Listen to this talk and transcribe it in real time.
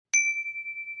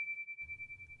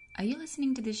Are you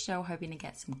listening to this show hoping to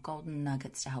get some golden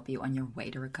nuggets to help you on your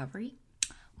way to recovery?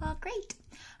 Well, great.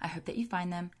 I hope that you find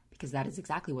them because that is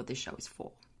exactly what this show is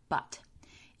for. But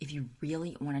if you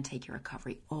really want to take your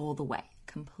recovery all the way,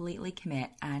 completely commit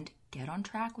and get on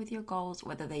track with your goals,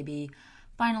 whether they be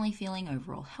finally feeling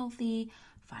overall healthy,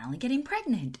 finally getting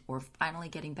pregnant, or finally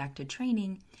getting back to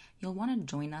training, you'll want to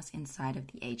join us inside of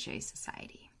the HA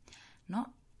Society.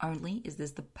 Not only is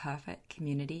this the perfect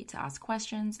community to ask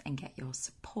questions and get your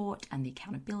support and the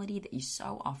accountability that you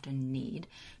so often need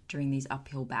during these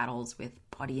uphill battles with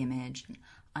body image and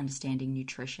understanding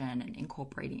nutrition and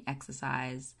incorporating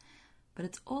exercise, but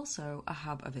it's also a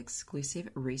hub of exclusive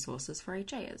resources for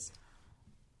HAs.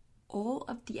 All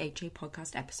of the HA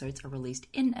podcast episodes are released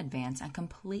in advance and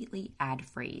completely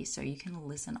ad-free, so you can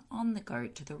listen on the go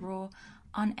to the raw,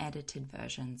 unedited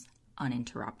versions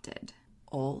uninterrupted.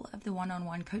 All of the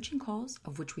one-on-one coaching calls,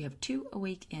 of which we have 2 a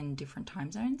week in different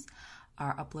time zones,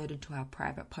 are uploaded to our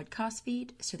private podcast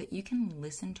feed so that you can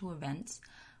listen to events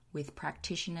with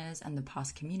practitioners and the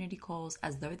past community calls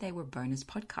as though they were bonus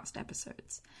podcast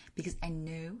episodes, because I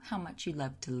know how much you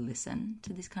love to listen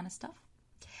to this kind of stuff.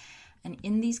 And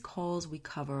in these calls, we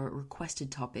cover requested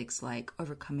topics like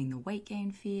overcoming the weight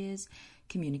gain fears,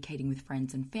 communicating with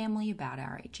friends and family about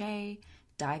our HA,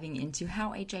 diving into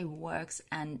how HA works,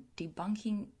 and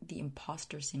debunking the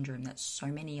imposter syndrome that so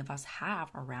many of us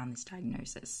have around this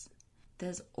diagnosis.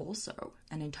 There's also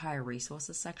an entire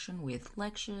resources section with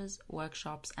lectures,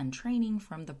 workshops, and training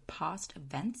from the past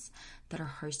events that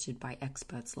are hosted by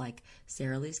experts like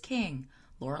Sarah Liz King,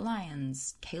 Laura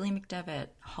Lyons, Kaylee McDevitt,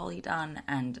 Holly Dunn,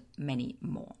 and many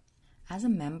more. As a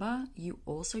member, you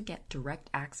also get direct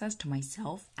access to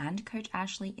myself and Coach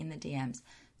Ashley in the DMs.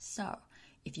 So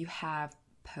if you have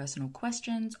personal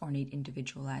questions or need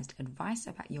individualized advice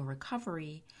about your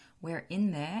recovery, we're in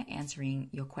there answering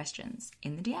your questions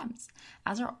in the DMs,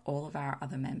 as are all of our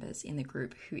other members in the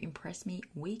group who impress me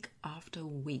week after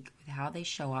week with how they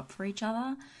show up for each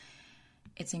other.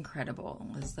 It's incredible.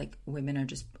 It's like women are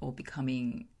just all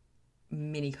becoming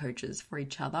mini coaches for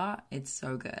each other. It's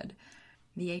so good.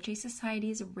 The HA Society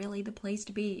is really the place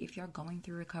to be if you're going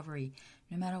through recovery,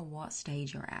 no matter what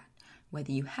stage you're at.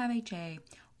 Whether you have HA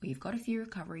or you've got a few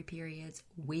recovery periods,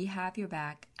 we have your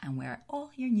back and we're all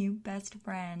your new best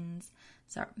friends.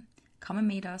 So come and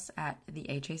meet us at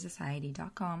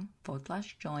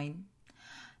thehasociety.com/join.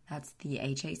 That's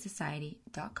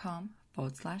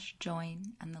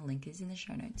thehasociety.com/join, and the link is in the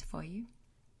show notes for you.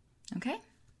 Okay,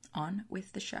 on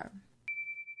with the show.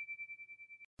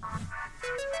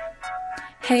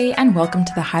 Hey, and welcome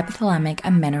to the Hypothalamic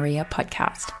Amenorrhea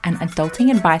podcast, an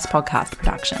adulting advice podcast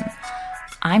production.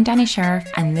 I'm Dani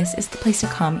Sheriff, and this is the place to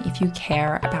come if you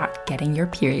care about getting your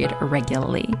period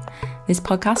regularly. This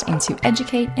podcast aims to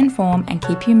educate, inform, and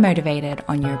keep you motivated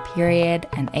on your period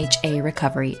and HA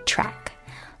recovery track.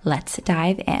 Let's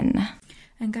dive in.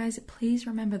 And guys, please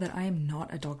remember that I am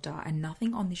not a doctor and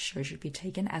nothing on this show should be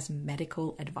taken as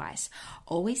medical advice.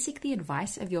 Always seek the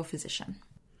advice of your physician.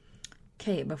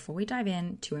 Okay, before we dive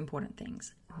in, 2 important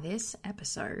things. This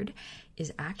episode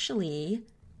is actually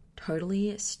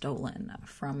totally stolen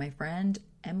from my friend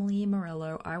Emily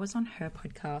Morello. I was on her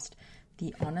podcast,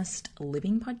 the Honest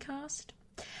Living podcast,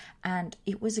 and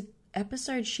it was an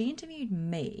episode. She interviewed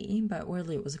me, but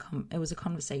really it was a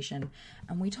conversation,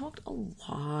 and we talked a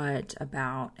lot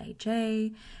about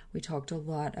HA. We talked a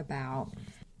lot about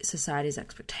society's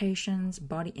expectations,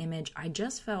 body image. I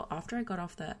just felt after I got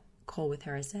off the call with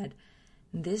her, I said,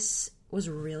 this was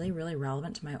really, really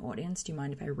relevant to my audience. Do you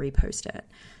mind if I repost it?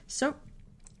 So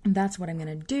that's what I'm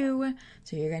going to do.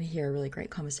 So you're going to hear a really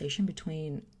great conversation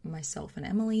between myself and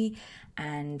Emily,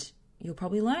 and you'll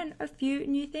probably learn a few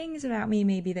new things about me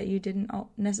maybe that you didn't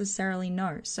necessarily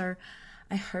know. So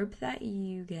I hope that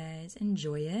you guys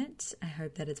enjoy it. I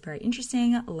hope that it's very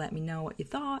interesting. Let me know what you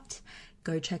thought.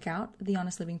 Go check out the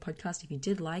Honest Living podcast if you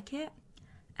did like it.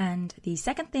 And the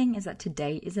second thing is that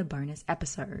today is a bonus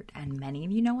episode, and many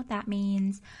of you know what that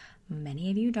means. Many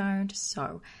of you don't.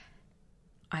 So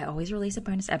I always release a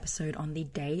bonus episode on the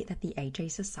day that the HA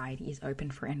Society is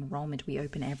open for enrollment. We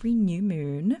open every new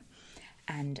moon,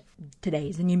 and today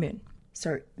is the new moon.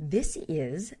 So this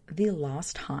is the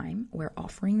last time we're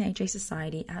offering the HA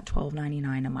Society at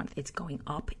 $12.99 a month. It's going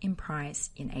up in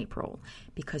price in April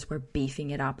because we're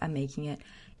beefing it up and making it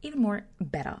even more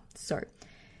better. So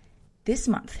this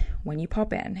month, when you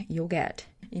pop in, you'll get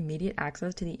immediate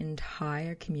access to the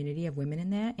entire community of women in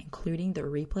there, including the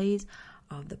replays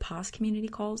of the past community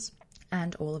calls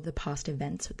and all of the past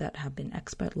events that have been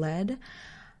expert-led.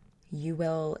 you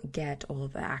will get all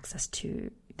of the access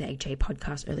to the HA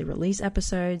podcast early release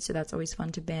episodes. So that's always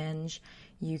fun to binge.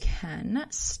 You can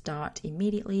start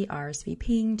immediately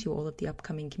RSVPing to all of the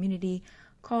upcoming community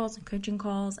calls and coaching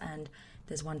calls. And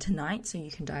there's one tonight, so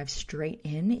you can dive straight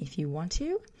in if you want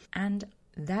to. And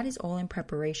that is all in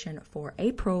preparation for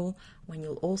April, when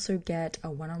you'll also get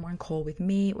a one-on-one call with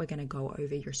me. We're going to go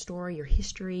over your story, your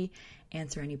history,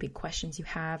 answer any big questions you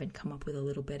have, and come up with a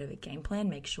little bit of a game plan.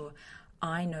 Make sure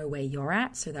I know where you're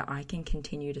at so that I can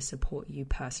continue to support you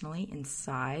personally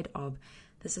inside of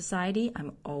the society.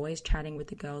 I'm always chatting with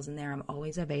the girls in there. I'm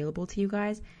always available to you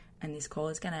guys, and this call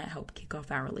is going to help kick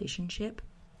off our relationship.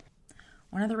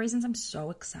 One of the reasons I'm so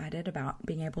excited about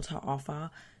being able to offer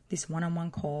this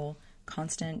one-on-one call,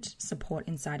 constant support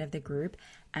inside of the group,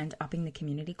 and upping the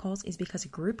community calls is because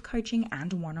group coaching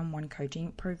and one-on-one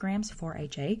coaching programs for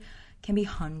HA can be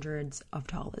hundreds of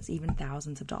dollars, even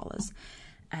thousands of dollars.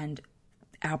 And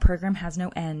our program has no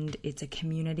end. It's a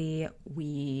community.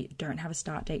 We don't have a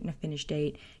start date and a finish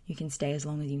date. You can stay as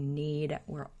long as you need.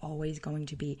 We're always going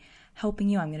to be helping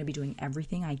you. I'm going to be doing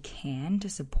everything I can to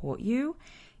support you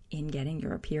in getting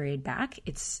your period back.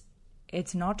 It's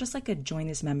not just like a join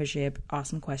this membership, ask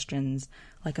some questions,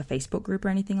 like a Facebook group or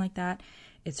anything like that.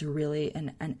 It's really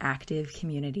an active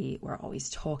community. We're always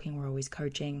talking, we're always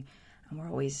coaching, and we're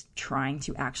always trying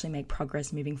to actually make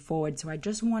progress moving forward. So I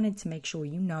just wanted to make sure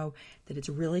you know that it's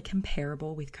really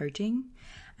comparable with coaching,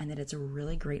 and that it's a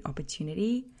really great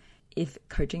opportunity if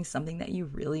coaching is something that you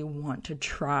really want to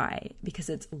try, because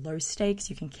it's low stakes.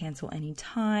 You can cancel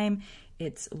anytime.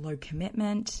 It's low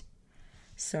commitment.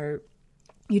 So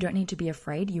you don't need to be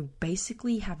afraid. You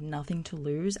basically have nothing to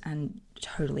lose and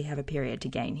totally have a period to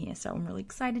gain here. So I'm really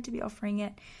excited to be offering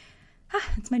it.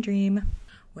 It's my dream.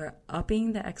 We're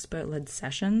upping the expert-led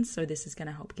sessions. So this is going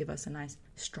to help give us a nice,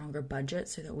 stronger budget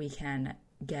so that we can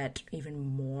get even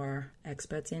more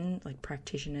experts in, like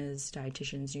practitioners,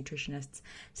 dietitians, nutritionists,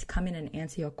 to come in and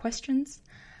answer your questions.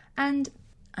 And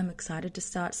I'm excited to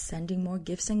start sending more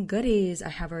gifts and goodies. I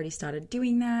have already started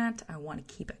doing that. I want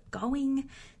to keep it going.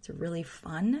 It's really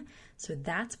fun. So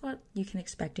that's what you can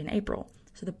expect in April.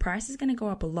 So the price is going to go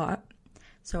up a lot.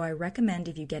 So I recommend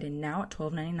if you get in now at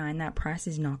 $12.99, that price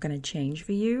is not going to change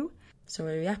for you. So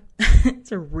yeah,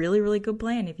 it's a really, really good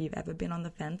plan. If you've ever been on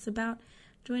the fence about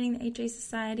joining the HA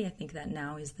Society, I think that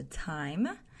now is the time.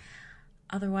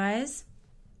 Otherwise,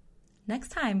 next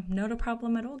time, not a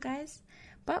problem at all, guys.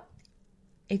 But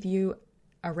if you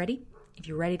are ready, if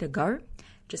you're ready to go,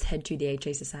 just head to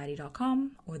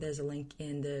thehasociety.com, or there's a link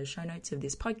in the show notes of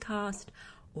this podcast,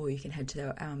 or you can head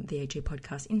to the HA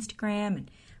Podcast Instagram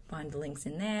and find the links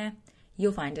in there.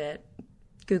 You'll find it.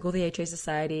 Google the HA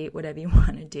Society, whatever you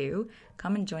want to do.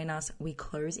 Come and join us. We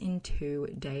close in 2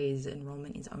 days.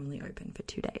 Enrollment is only open for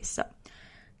 2 days. So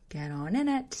get on in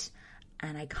it.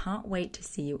 And I can't wait to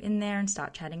see you in there and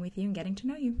start chatting with you and getting to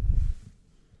know you.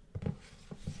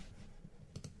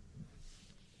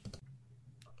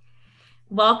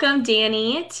 Welcome,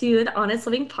 Dani, to the Honest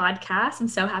Living Podcast. I'm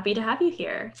so happy to have you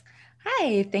here.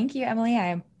 Hi, thank you, Emily. I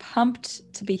am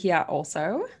pumped to be here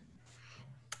also.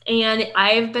 And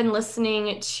I've been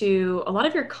listening to a lot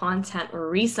of your content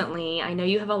recently. I know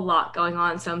you have a lot going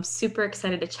on, so I'm super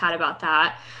excited to chat about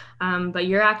that. But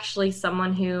you're actually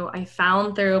someone who I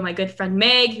found through my good friend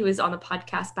Meg, who was on the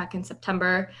podcast back in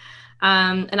September.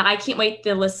 And I can't wait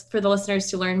for the listeners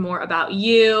to learn more about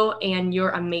you and your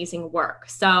amazing work.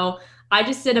 So I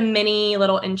just did a mini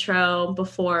little intro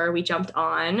before we jumped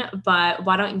on, but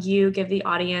why don't you give the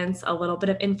audience a little bit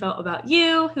of info about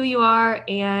you, who you are,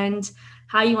 and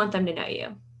how you want them to know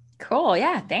you. Cool.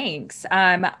 Yeah, thanks.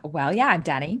 I'm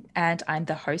Dani, and I'm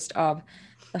the host of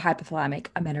the Hypothalamic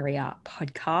Amenorrhea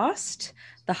podcast,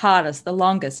 the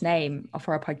longest name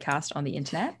for a podcast on the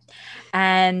internet.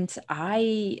 And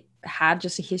I had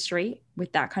just a history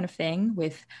with that kind of thing,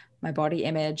 with my body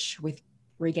image, with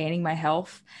regaining my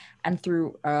health, and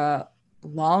through a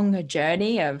long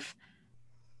journey of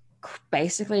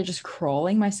basically just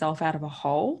crawling myself out of a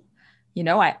hole. You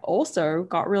know, I also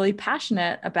got really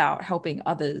passionate about helping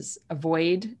others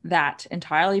avoid that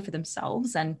entirely for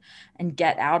themselves and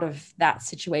get out of that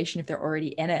situation if they're already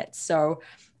in it. So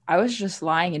I was just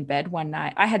lying in bed one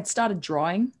night. I had started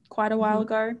drawing quite a while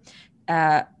ago,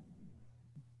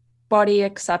 body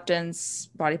acceptance,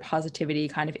 body positivity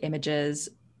kind of images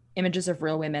of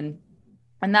real women.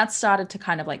 And that started to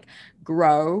kind of like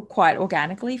grow quite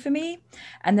organically for me.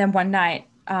 And then one night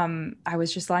I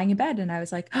was just lying in bed and I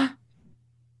was like,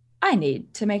 I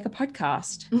need to make a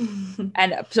podcast.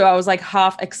 And so I was like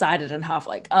half excited and half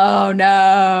like, oh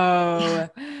no,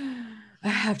 I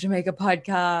have to make a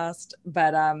podcast.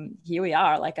 But here we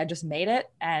are. Like I just made it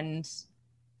and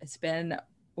it's been a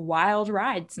wild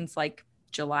ride since like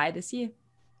July this year.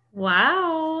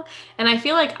 Wow. And I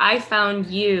feel like I found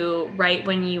you right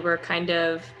when you were kind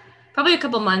of probably a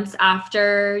couple months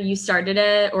after you started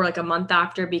it, or like a month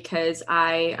after, because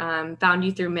I found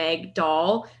you through Meg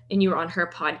Dahl and you were on her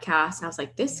podcast. And I was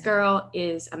like, this girl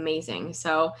is amazing.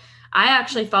 So I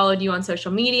actually followed you on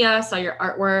social media, saw your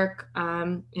artwork,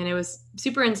 and it was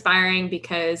super inspiring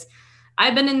because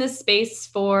I've been in this space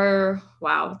for,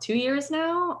 wow, 2 years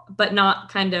now, but not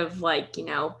kind of like,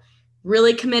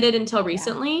 really committed until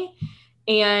recently.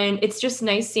 And it's just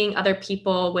nice seeing other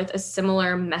people with a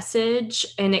similar message,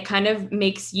 and it kind of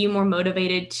makes you more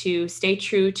motivated to stay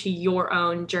true to your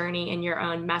own journey and your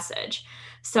own message.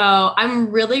 So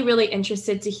I'm really, really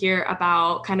interested to hear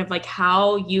about kind of like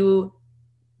how you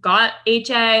got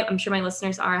HA. I'm sure my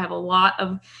listeners have a lot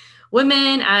of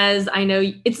women, as I know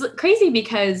it's crazy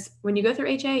because when you go through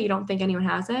HA, you don't think anyone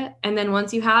has it. And then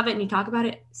once you have it and you talk about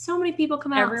it, so many people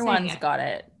come out Everyone's saying it. got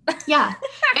it. Yeah,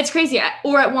 it's crazy.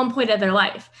 Or at one point of their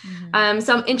life.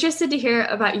 So I'm interested to hear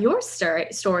about your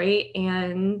story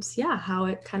and how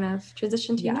it kind of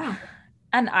transitioned to you now.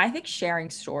 And I think sharing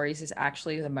stories is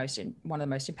actually one of the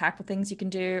most impactful things you can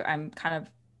do. I'm kind of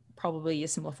probably a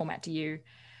similar format to you.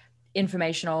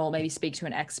 Informational, maybe speak to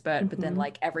an expert, but then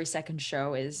like every second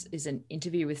show is an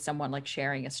interview with someone like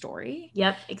sharing a story.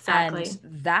 Yep, exactly. And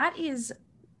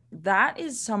that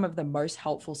is some of the most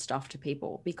helpful stuff to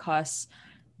people, because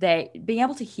being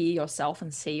able to hear yourself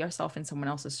and see yourself in someone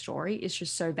else's story is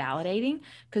just so validating,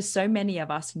 because so many of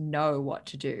us know what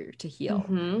to do to heal.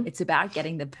 It's about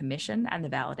getting the permission and the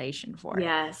validation for it.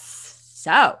 Yes.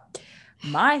 So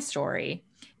my story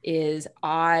is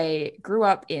I grew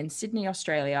up in Sydney,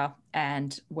 Australia,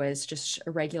 and was just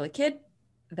a regular kid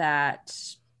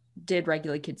that did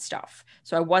regular kid stuff.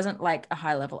 So I wasn't like a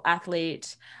high level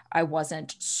athlete. I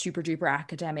wasn't super duper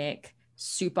academic,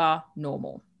 super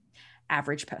normal,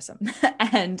 average person.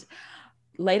 And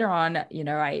later on,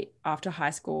 after high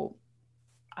school,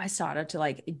 I started to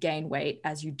like gain weight,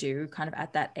 as you do kind of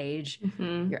at that age.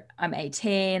 I'm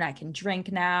 18, I can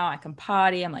drink now, I can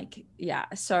party. I'm like, yeah.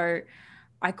 So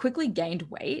I quickly gained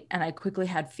weight, and I quickly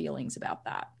had feelings about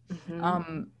that,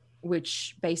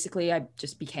 which basically I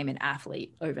just became an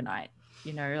athlete overnight,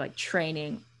 like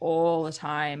training all the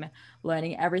time,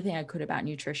 learning everything I could about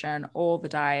nutrition, all the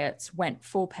diets, went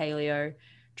full paleo,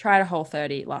 tried a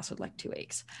Whole30, lasted like 2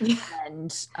 weeks.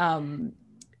 And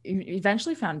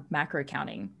eventually found macro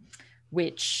counting,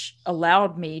 which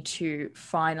allowed me to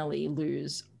finally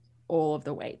lose all of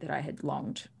the weight that I had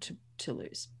longed to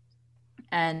lose.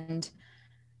 And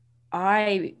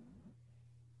I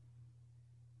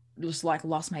just like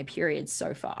lost my period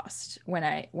so fast when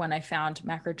I found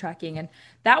macro tracking. And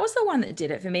that was the one that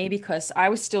did it for me, because I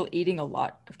was still eating a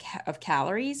lot of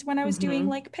calories when I was doing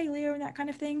like paleo and that kind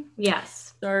of thing.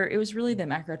 Yes. So it was really the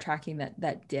macro tracking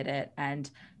that did it, and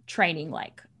training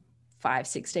like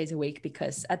 5-6 days a week,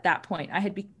 because at that point I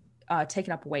had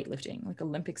taken up weightlifting, like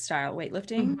Olympic style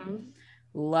weightlifting.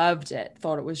 Loved it.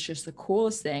 Thought it was just the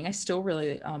coolest thing. I still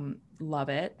really love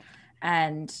it.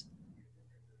 And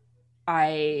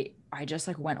I just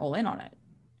like went all in on it.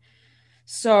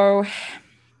 So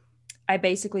I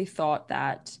basically thought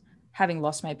that having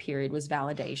lost my period was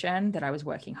validation that I was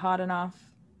working hard enough,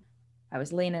 I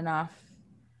was lean enough.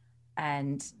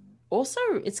 And also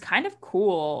it's kind of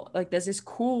cool, like there's this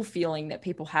cool feeling that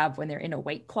people have when they're in a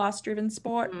weight class driven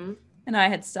sport. And I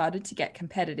had started to get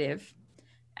competitive,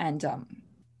 and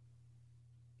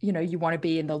you want to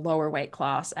be in the lower weight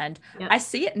class. And I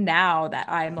see it now that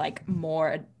I'm like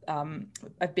more,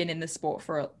 I've been in the sport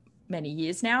for many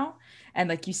years now. And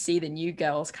like you see the new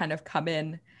girls kind of come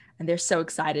in and they're so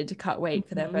excited to cut weight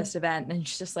for their first event. And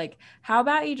it's just like, how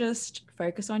about you just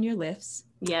focus on your lifts?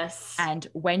 Yes. And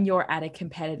when you're at a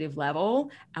competitive level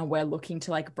and we're looking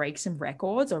to like break some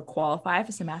records or qualify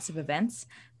for some massive events,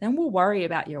 then we'll worry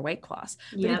about your weight class.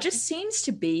 But it just seems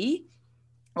to be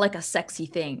like a sexy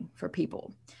thing for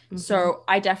people. So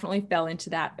I definitely fell into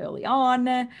that early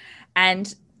on.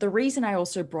 And the reason I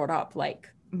also brought up like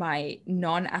my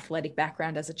non-athletic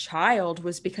background as a child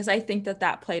was because I think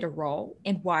that played a role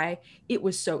in why it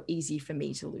was so easy for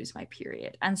me to lose my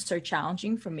period and so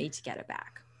challenging for me to get it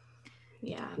back.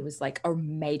 Yeah. It was like a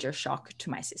major shock to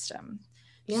my system.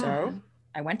 So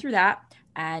I went through that,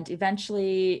 and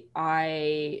eventually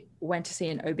I went to see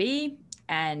an OB,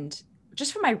 and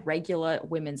just for my regular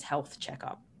women's health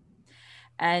checkup.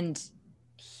 And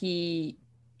he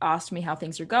asked me how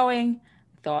things are going.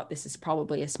 I thought this is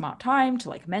probably a smart time to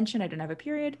like mention I don't have a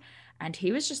period. And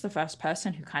he was just the first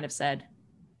person who kind of said,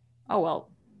 oh, well,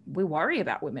 we worry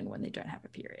about women when they don't have a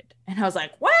period. And I was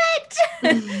like, what?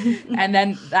 And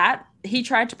then that he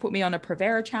tried to put me on a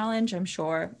Prevera challenge. I'm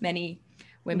sure many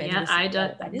women Yeah, listening know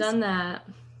what that I've is. done that.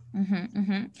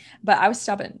 But I was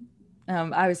stubborn.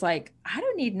 I was like, I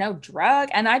don't need no drug.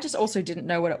 And I just also didn't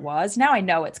know what it was. Now I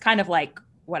know it's kind of like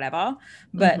whatever.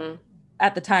 But Mm-hmm.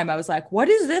 at the time, I was like, what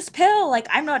is this pill? Like,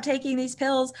 I'm not taking these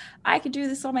pills. I could do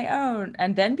this on my own.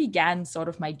 And then began sort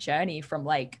of my journey from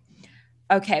like,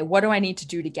 okay, what do I need to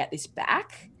do to get this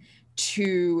back?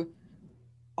 To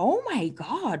oh my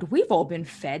god, we've all been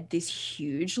fed this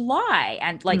huge lie.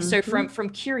 And like, so Mm-hmm. from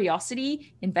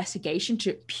curiosity, investigation,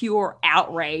 to pure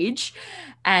outrage,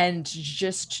 and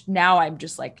just now I'm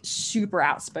just like super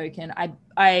outspoken.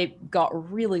 I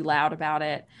got really loud about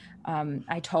it.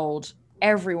 I told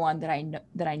everyone that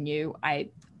I knew. I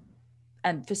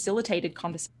and facilitated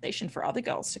conversation for other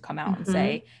girls to come out and Mm-hmm.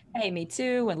 say, hey, me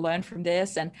too, and learn from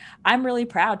this. And I'm really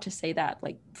proud to say that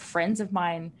like friends of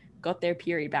mine got their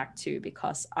period back too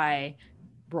because I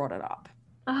brought it up.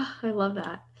 Oh, I love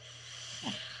that.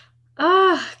 Yeah.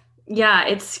 Ah, yeah,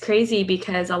 it's crazy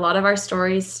because a lot of our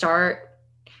stories start,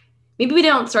 maybe we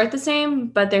don't start the same,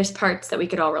 but there's parts that we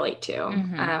could all relate to.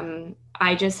 Mm-hmm.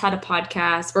 I just had a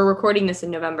podcast. We're recording this in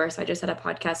November, so I just had a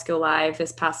podcast go live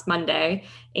this past Monday,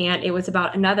 and it was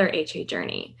about another HA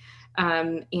journey.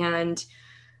 And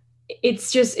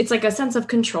it's like a sense of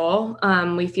control.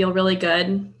 We feel really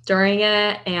good during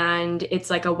it, and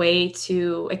it's like a way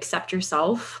to accept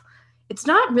yourself. It's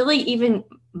not really even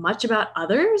much about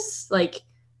others. Like,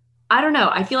 I don't know.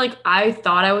 I feel like I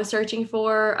thought I was searching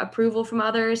for approval from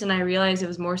others, and I realized it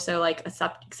was more so like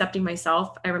accepting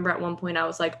myself. I remember at one point I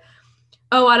was like,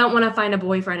 oh, I don't want to find a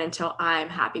boyfriend until I'm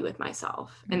happy with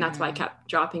myself. And that's why I Mm. kept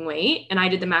dropping weight. And I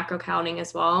did the macro counting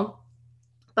as well.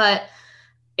 But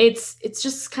it's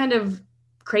just kind of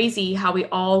crazy how we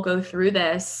all go through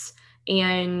this,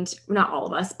 and not all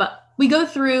of us, but we go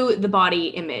through the body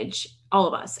image, all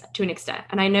of us to an extent.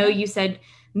 And I know Yeah. you said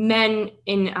men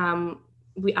in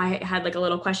I had like a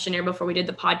little questionnaire before we did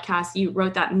the podcast. You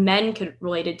wrote that men could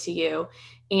relate it to you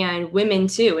and women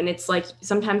too. And it's like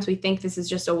sometimes we think this is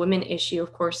just a women issue.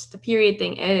 Of course, the period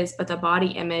thing is, but the body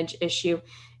image issue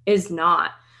is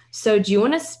not. So, do you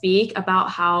want to speak about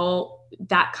how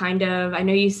that kind of, I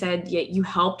know you said you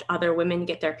helped other women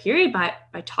get their period by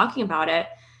talking about it,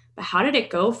 but how did it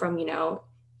go from,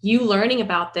 you learning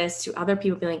about this to other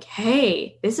people being like,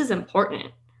 hey, this is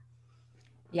important?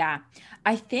 Yeah.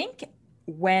 I think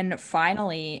when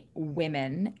finally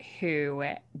women who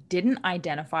didn't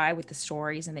identify with the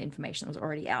stories and the information that was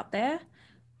already out there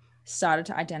started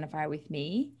to identify with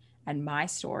me and my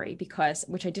story, because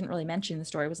which I didn't really mention in the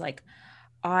story was like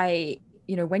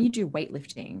when you do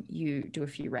weightlifting, you do a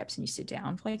few reps and you sit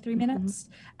down for like 3 Mm-hmm. minutes.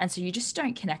 And so you just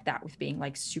don't connect that with being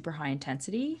like super high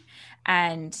intensity.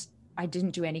 And I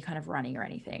didn't do any kind of running or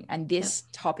anything. And Yep. this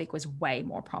topic was way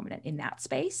more prominent in that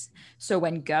space. So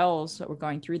when girls that were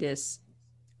going through this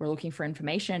were looking for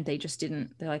information, they just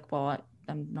didn't, they're like, well,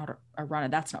 I'm not a runner.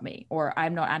 That's not me. Or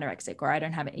I'm not anorexic, or I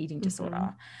don't have an eating Mm-hmm.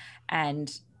 disorder.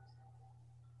 And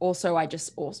also I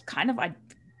just also kind of I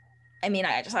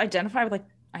just identify with like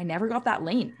I never got that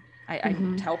lean. I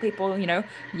Mm-hmm. tell people,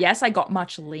 yes, I got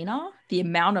much leaner. The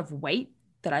amount of weight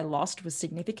that I lost was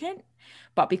significant,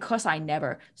 but because I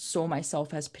never saw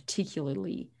myself as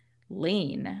particularly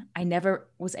lean, I never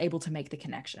was able to make the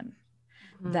connection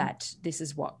Mm-hmm. that this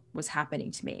is what was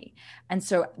happening to me. And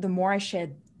so the more I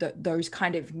shared those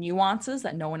kind of nuances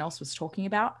that no one else was talking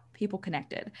about, people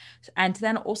connected. And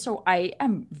then also I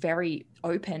am very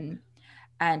open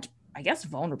and I guess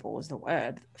vulnerable is the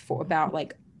word for about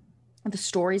like the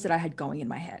stories that I had going in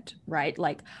my head, right?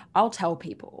 Like I'll tell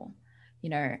people, you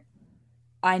know,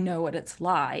 I know what it's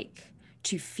like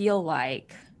to feel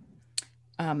like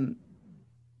um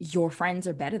your friends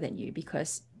are better than you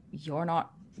because you're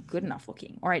not good enough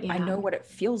looking. All right, I Yeah. know what it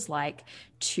feels like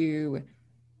to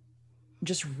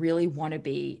just really want to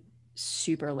be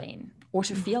super lean, or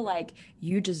to feel like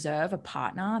you deserve a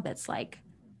partner that's like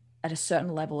at a certain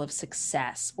level of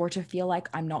success, or to feel like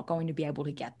I'm not going to be able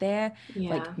to get there,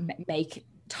 like Yeah. make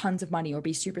tons of money or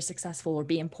be super successful or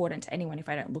be important to anyone if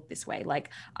I don't look this way. Like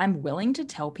I'm willing to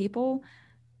tell people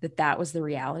that that was the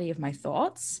reality of my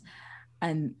thoughts.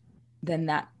 And then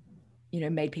that,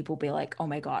 made people be like, oh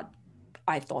my God,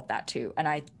 I thought that too. And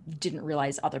I didn't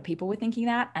realize other people were thinking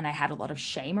that. And I had a lot of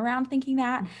shame around thinking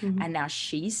that. Mm-hmm. And now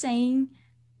she's saying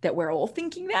that we're all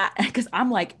thinking that because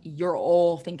I'm like, you're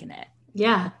all thinking it.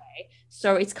 Yeah. Okay.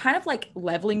 So it's kind of like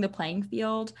leveling the playing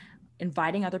field,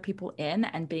 inviting other people in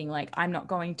and being like, I'm not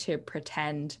going to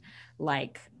pretend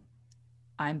like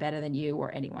I'm better than you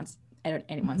or anyone's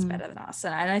Mm-hmm. better than us.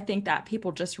 And I think that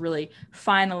people just really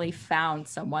finally found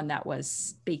someone that was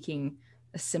speaking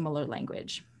a similar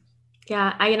language.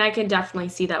 Yeah, I can definitely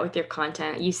see that with your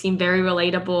content. You seem very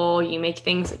relatable. You make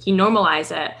things like you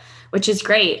normalize it, which is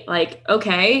great. Like,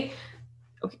 okay,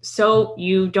 so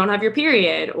you don't have your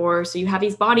period, or so you have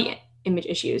these body image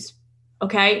issues.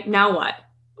 Okay, now what?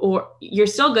 Or you're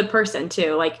still a good person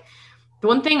too. Like the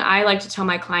one thing I like to tell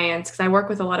my clients, because I work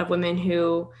with a lot of women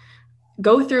who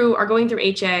are going through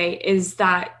HA, is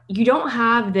that you don't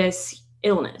have this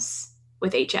illness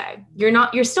with HA.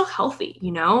 You're still healthy,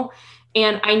 you know?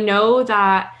 And I know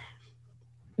that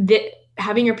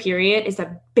having your period is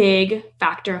a big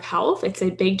factor of health. It's a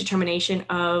big determination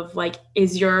of like,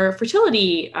 is your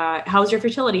fertility, how's your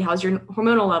fertility? How's your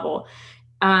hormonal level?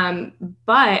 Um,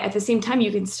 but at the same time,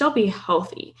 you can still be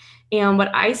healthy. And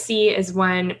what I see is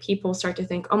when people start to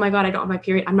think, oh my God, I don't have my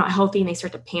period, I'm not healthy, and they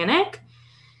start to panic,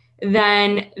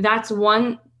 then that's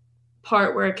one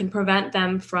part where it can prevent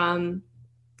them from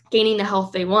gaining the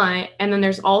health they want. And then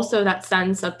there's also that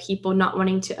sense of people not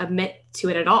wanting to admit to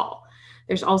it at all.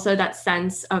 There's also that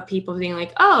sense of people being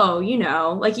like, oh,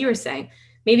 like you were saying,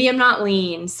 maybe I'm not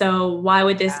lean, so why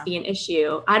would this be an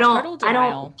issue? Total I don't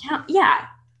denial. count. Yeah.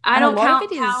 I And don't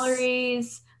count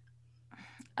calories.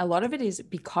 a lot of it is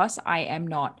because I am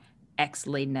not X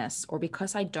leanness, or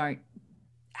because I don't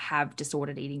have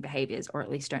disordered eating behaviors, or at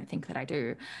least don't think that I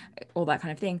do, all that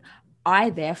kind of thing. I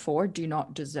therefore do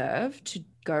not deserve to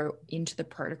go into the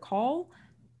protocol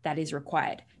that is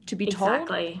required. To be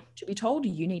told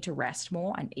you need to rest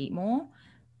more and eat more,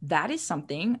 that is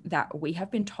something that we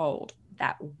have been told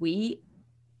that we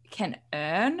can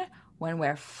earn when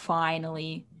we're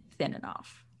finally thin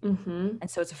enough. Mm-hmm. And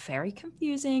so it's very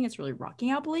confusing. It's really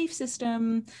rocking our belief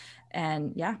system.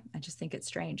 And yeah, I just think it's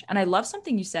strange. And I love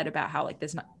something you said about how like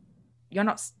you're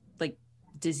not like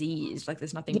diseased, like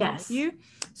there's nothing wrong with you.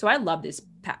 So I love this,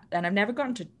 and I've never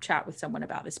gotten to chat with someone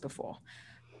about this before,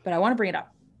 but I want to bring it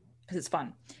up because it's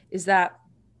fun, is that,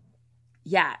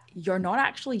 yeah, you're not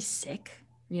actually sick.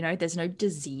 There's no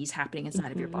disease happening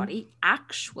inside of your body.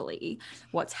 Actually,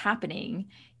 what's happening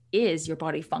is your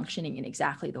body functioning in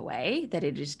exactly the way that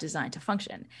it is designed to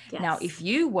function. Yes. Now, if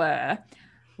you were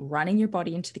running your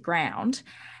body into the ground,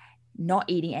 not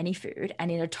eating any food,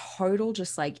 and in a total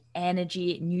just like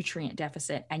energy nutrient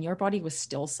deficit, and your body was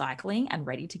still cycling and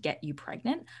ready to get you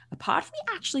pregnant, a part of me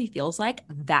actually feels like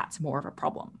that's more of a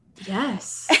problem.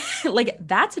 Yes. Like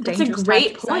that's a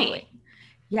great point.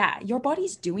 Yeah, your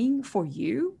body's doing for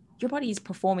you. Your body is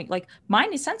performing, like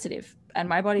mine is sensitive, and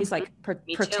my body's like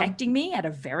protecting me at a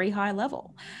very high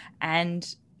level. And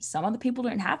some other people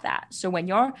don't have that. So when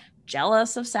you're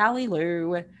jealous of Sally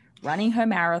Lou running her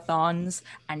marathons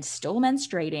and still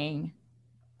menstruating,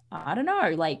 I don't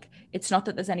know, like it's not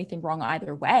that there's anything wrong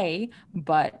either way,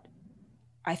 but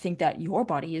I think that your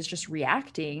body is just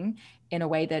reacting in a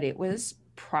way that it was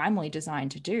primarily designed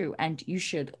to do, and you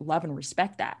should love and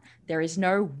respect that. There is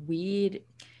no weird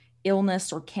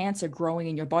illness or cancer growing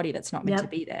in your body that's not meant to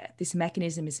be there. This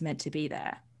mechanism is meant to be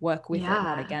there. Work with it,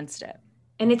 not against it.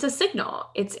 And it's a signal.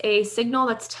 It's a signal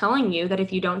that's telling you that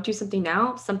if you don't do something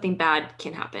now, something bad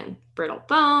can happen. Brittle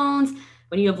bones.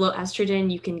 When you have low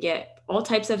estrogen, you can get all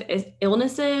types of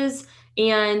illnesses.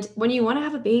 And when you want to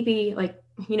have a baby, like,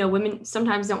 women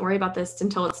sometimes don't worry about this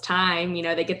until it's time.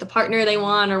 They get the partner they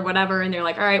want or whatever, and they're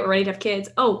like, all right, we're ready to have kids.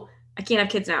 Oh, I can't have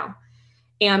kids now.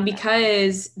 And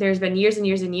because there's been years and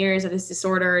years and years of this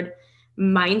disordered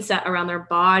mindset around their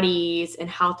bodies and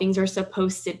how things are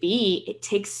supposed to be, it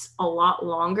takes a lot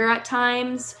longer at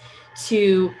times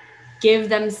to give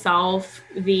themselves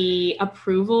the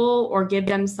approval or give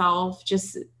themselves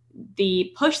just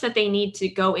the push that they need to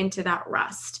go into that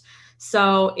rest.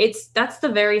 So that's the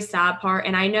very sad part.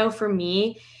 And I know for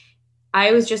me,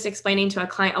 I was just explaining to a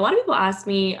client, a lot of people ask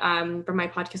me for my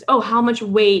podcast, oh, how much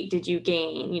weight did you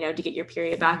gain, to get your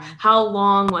period back? How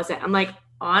long was it? I'm like,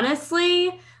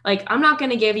 honestly, like, I'm not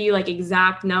going to give you like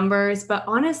exact numbers, but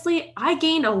honestly, I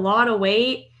gained a lot of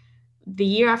weight the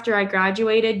year after I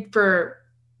graduated for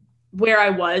where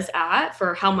I was at,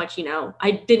 for how much,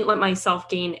 I didn't let myself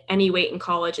gain any weight in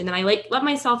college. And then I let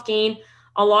myself gain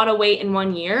a lot of weight in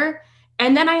 1 year.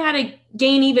 And then I had to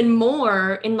gain even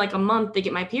more in like a month to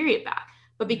get my period back.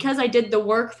 But because I did the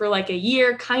work for like a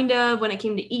year, kind of, when it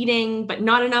came to eating, but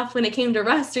not enough when it came to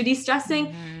rest or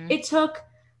de-stressing,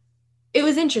 it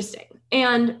was interesting.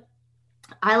 And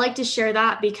I like to share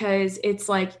that because it's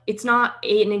like, it's not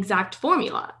an exact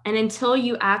formula. And until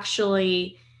you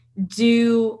actually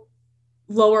do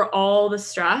lower all the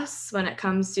stress when it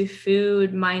comes to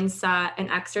food, mindset, and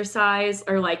exercise,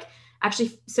 or like,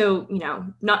 actually, so,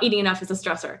 not eating enough is a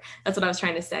stressor. That's what I was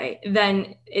trying to say.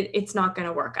 Then it's not going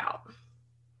to work out.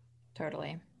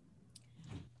 Totally.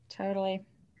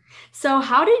 So,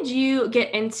 how did you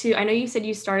get into? I know you said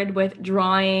you started with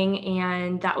drawing,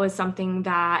 and that was something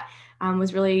that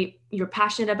was really you're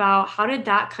passionate about. How did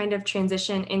that kind of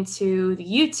transition into the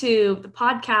YouTube, the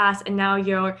podcast, and now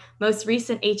your most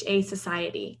recent HA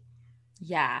Society?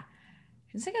 Yeah,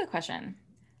 it's a good question.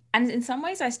 And in some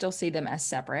ways, I still see them as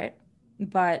separate,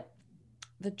 but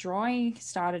the drawing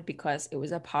started because it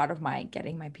was a part of my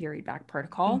getting my period back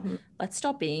protocol. Hmm. Let's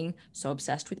stop being so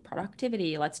obsessed with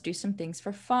productivity. Let's do some things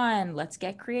for fun. Let's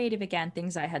get creative again.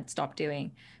 Things I had stopped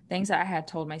doing, things that I had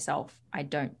told myself I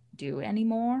don't do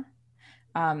anymore.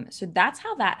 So that's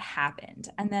how that happened.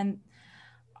 And then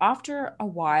after a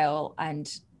while and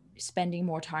spending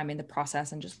more time in the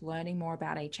process and just learning more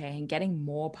about HA and getting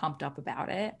more pumped up about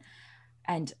it,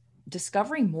 and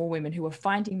discovering more women who were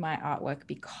finding my artwork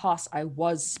because I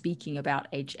was speaking about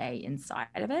HA inside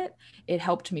of it, it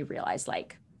helped me realize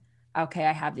like, okay,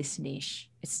 I have this niche.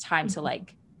 It's time to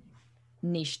like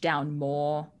niche down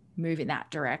more, move in that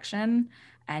direction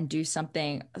and do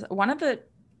something. One of the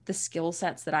skill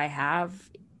sets that I have,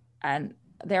 and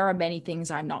there are many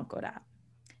things I'm not good at,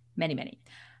 many.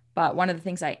 But one of the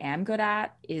things I am good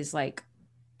at is like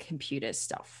computer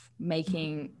stuff,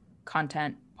 making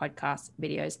content, podcasts,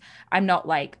 videos. I'm not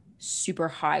like super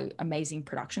high, amazing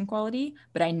production quality,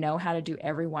 but I know how to do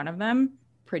every one of them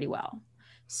pretty well.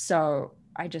 So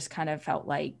I just kind of felt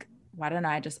like, why don't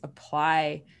I just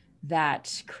apply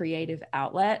that creative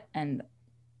outlet, and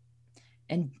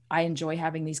I enjoy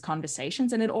having these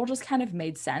conversations, and it all just kind of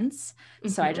made sense.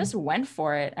 So I Hmm. just went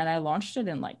for it and I launched it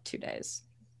in like 2 days.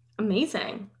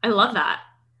 Amazing. I love that.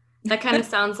 That kind of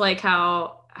sounds like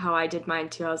how I did mine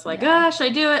too. I was like, Yeah. should I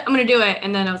do it? I'm gonna do it.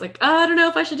 And then I was like, I don't know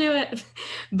if I should do it.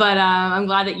 But I'm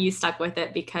glad that you stuck with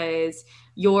it because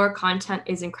your content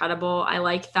is incredible. I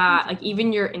like that. Like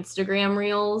even your Instagram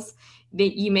reels,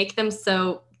 that you make them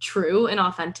so true and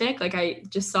authentic. Like I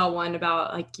just saw one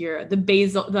about like the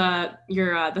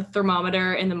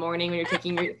thermometer in the morning when you're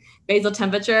taking your basal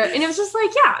temperature. And it was just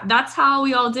like, yeah, that's how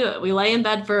we all do it. We lay in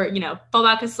bed for, fall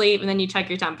back asleep and then you check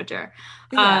your temperature.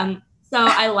 Yeah. So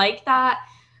I like that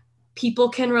people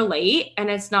can relate and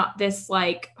it's not this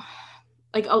so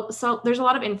there's a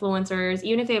lot of influencers,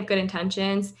 even if they have good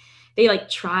intentions, they like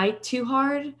try too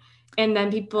hard and then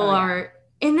Oh yeah.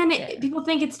 Yeah. people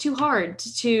think it's too hard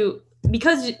to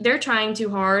because they're trying too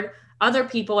hard. Other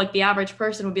people, like the average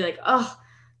person, would be like, oh,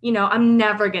 I'm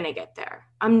never gonna get there.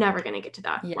 I'm never gonna get to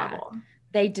that Yeah. level.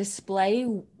 They display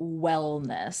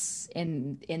wellness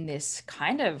in this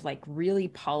kind of like really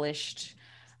polished,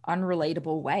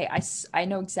 unrelatable way. I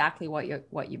know exactly what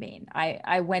you mean.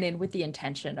 I went in with the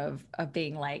intention of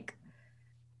being like,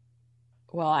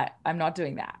 well, I'm not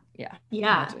doing that. Yeah, I'm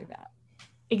not Yeah. doing that.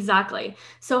 Exactly.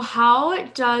 So, how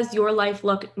does your life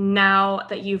look now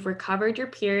that you've recovered your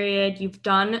period, you've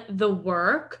done the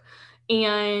work,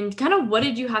 and kind of what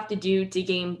did you have to do to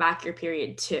gain back your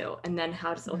period too? And then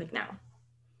how does it Mhm. look now?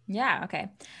 Yeah, okay.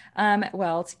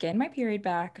 Well, to gain my period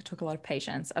back, it took a lot of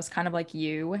patience. I was kind of like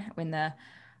you when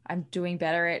I'm doing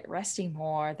better at resting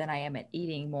more than I am at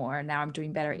eating more. Now I'm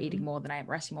doing better at eating more than I am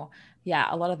resting more.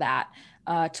 Yeah, a lot of that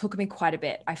took me quite a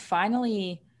bit. I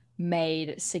finally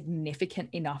made significant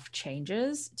enough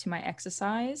changes to my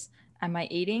exercise and my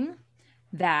eating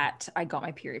that I got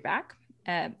my period back.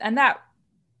 And that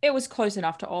it was close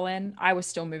enough to all in. I was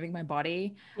still moving my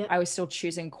body. Yep. I was still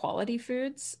choosing quality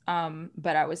foods.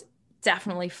 But I was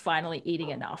definitely finally eating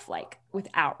enough, like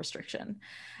without restriction.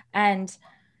 And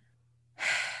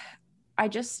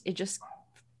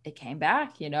it came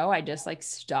back, I just like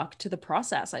stuck to the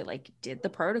process. I like did the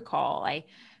protocol. I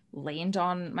leaned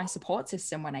on my support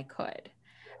system when I could.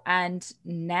 And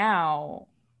now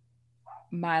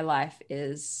my life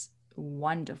is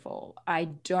wonderful. I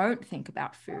don't think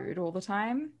about food all the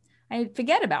time. I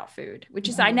forget about food, which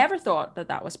is I Hmm. never thought that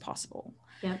that was possible.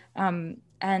 Yep.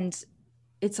 And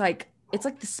it's like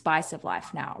the spice of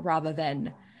life now, rather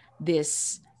than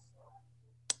this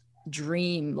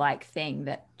dream like thing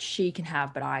that she can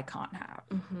have but I can't have.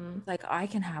 Hmm. It's like I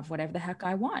can have whatever the heck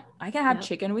I want. I can have Yep.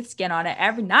 chicken with skin on it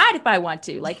every night if I want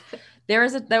to. Like there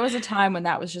was a time when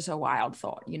that was just a wild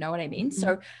thought, you know what I mean? Hmm.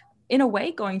 So in a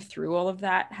way, going through all of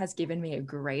that has given me a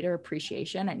greater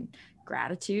appreciation and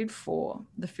gratitude for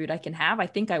the food I can have. I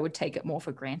think I would take it more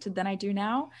for granted than I do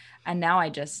now. And now I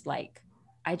just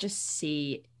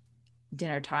see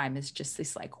dinner time is just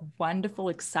this like wonderful,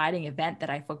 exciting event that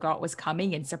I forgot was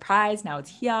coming, and surprise, now it's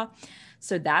here.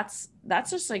 So that's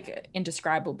just like an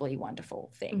indescribably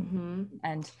wonderful thing. Hmm.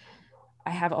 And I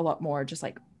have a lot more just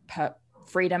like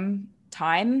freedom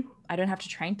time. I don't have to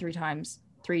train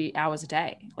 3 hours a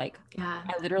day. Like Yeah.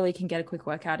 I literally can get a quick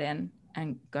workout in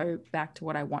and go back to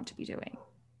what I want to be doing.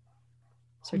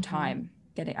 So I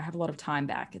have a lot of time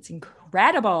back. It's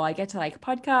incredible. I get to like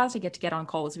podcast. I get to get on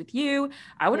calls with you.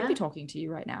 I wouldn't be talking to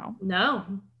you right now. No,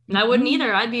 and I wouldn't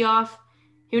either. I'd be off,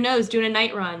 who knows, doing a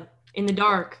night run in the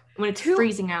dark when it's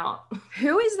freezing out.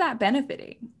 Who is that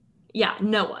benefiting? Yeah,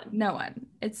 no one. No one.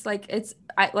 It's like,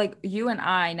 like you and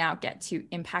I now get to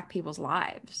impact people's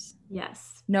lives.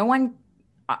 Yes. No one,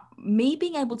 me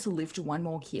being able to lift 1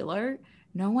 more kilo,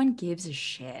 no one gives a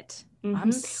shit.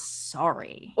 I'm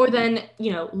sorry. Or then,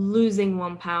 losing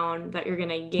 1 pound that you're going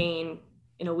to gain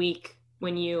in a week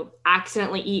when you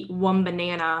accidentally eat 1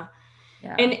 banana.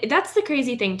 Yeah. And that's the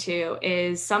crazy thing too,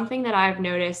 is something that I've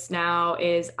noticed now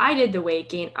is I did the weight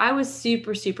gain. I was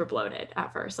super, super bloated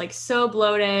at first, like so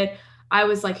bloated. I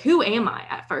was like, who am I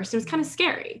at first? It was kind of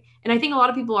scary. And I think a lot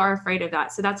of people are afraid of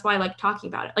that. So that's why I like talking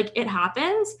about it. Like it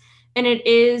happens and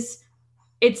it's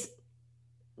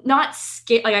not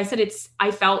scary. Like I said, I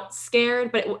felt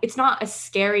scared, but it's not a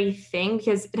scary thing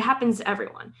because it happens to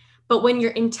everyone. But when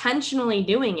you're intentionally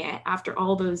doing it after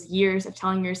all those years of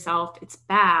telling yourself it's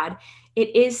bad,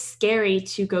 it is scary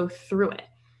to go through it.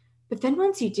 But then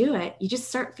once you do it, you just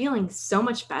start feeling so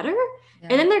much better. Yeah.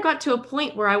 And then there got to a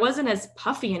point where I wasn't as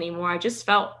puffy anymore. I just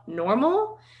felt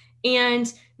normal.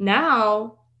 And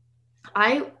now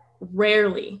I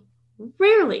rarely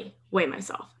weigh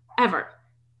myself ever.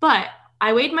 But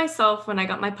I weighed myself when I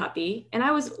got my puppy and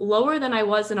I was lower than I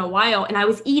was in a while. And I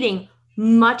was eating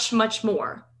much, much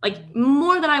more, like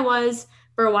more than I was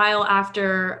for a while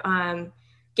after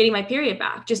getting my period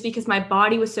back, just because my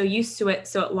body was so used to it.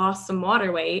 So it lost some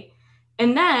water weight.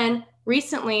 And then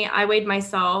recently I weighed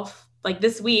myself like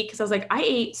this week because I was like, I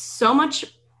ate so much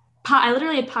pie. I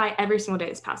literally had pie every single day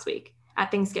this past week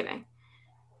at Thanksgiving.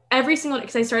 Every single day,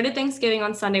 because I started Thanksgiving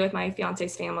on Sunday with my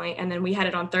fiance's family, and then we had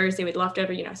it on Thursday with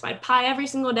leftover, so I had pie every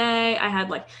single day. I had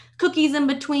like cookies in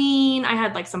between. I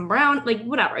had like some brown, like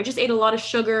whatever. I just ate a lot of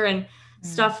sugar and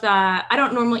stuff that I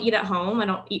don't normally eat at home. I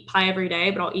don't eat pie every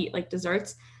day, but I'll eat like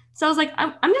desserts. So I was like,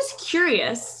 I'm just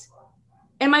curious.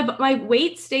 And my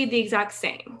weight stayed the exact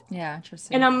same. Yeah,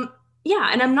 interesting. And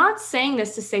I'm not saying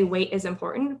this to say weight is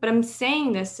important, but I'm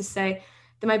saying this to say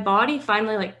that my body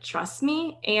finally like trusts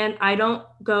me, and I don't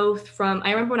go from,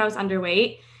 I remember when I was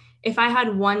underweight, if I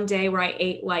had one day where I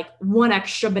ate like 1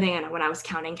 extra banana when I was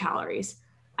counting calories,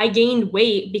 I gained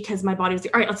weight because my body was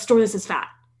like, all right, let's store this as fat.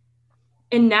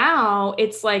 And now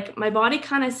it's like my body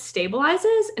kind of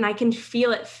stabilizes and I can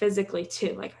feel it physically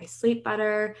too. Like I sleep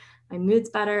better, my mood's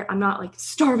better. I'm not like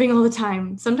starving all the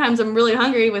time. Sometimes I'm really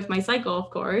hungry with my cycle, of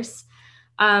course.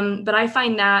 But I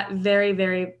find that very,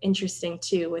 very interesting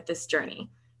too with this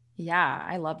journey. Yeah,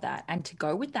 I love that. And to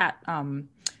go with that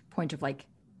point of like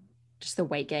just the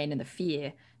weight gain and the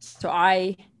fear. So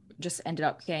I just ended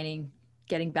up getting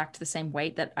back to the same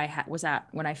weight that I was at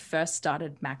when I first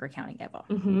started macro counting ever.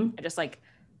 I just like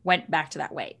went back to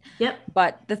that weight. Yep.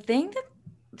 But the thing that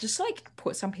just like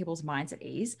put some people's minds at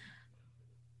ease,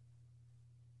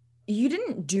 you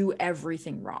didn't do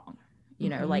everything wrong,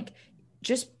 like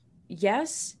just,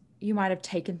 yes, you might have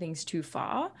taken things too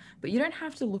far, but you don't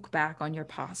have to look back on your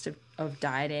past of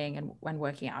dieting and when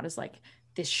working out as like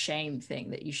this shame thing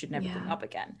that you should never bring up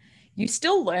again. You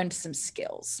still learned some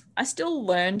skills. I still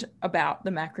learned about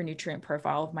the macronutrient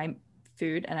profile of my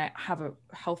food, and I have a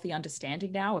healthy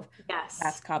understanding now of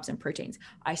fats, carbs, and proteins.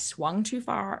 I swung too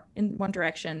far in one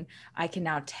direction. I can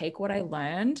now take what I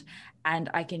learned and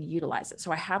I can utilize it.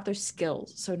 So I have those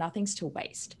skills, so nothing's to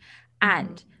waste.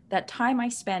 And that time I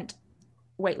spent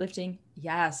weightlifting,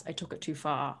 yes, I took it too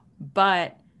far,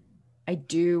 but I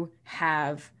do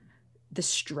have the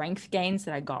strength gains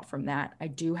that I got from that. I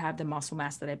do have the muscle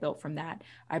mass that I built from that.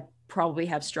 I probably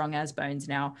have strong as bones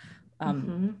now.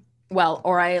 Well,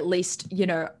 or I at least,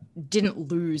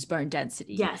 didn't lose bone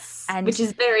density. Yes, which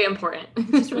is very important.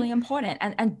 It's really important.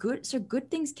 And good. So good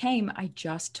things came. I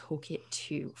just took it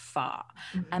too far.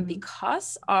 And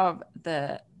because of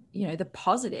the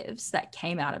positives that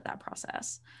came out of that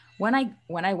process, when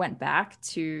I went back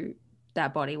to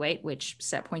that body weight, which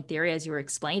set point theory, as you were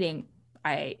explaining,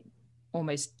 I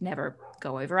almost never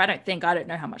go over. I don't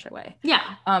know how much I weigh.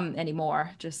 Yeah.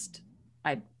 Anymore. Just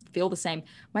I feel the same.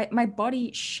 My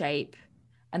body shape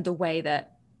and the way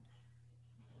that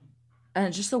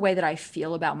I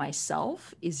feel about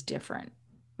myself is different.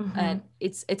 And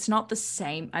it's not the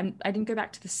same. I didn't go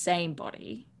back to the same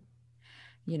body.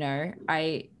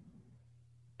 I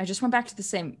just went back to the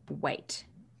same weight.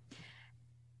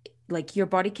 Like your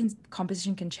body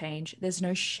composition can change. There's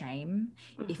no shame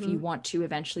if you want to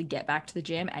eventually get back to the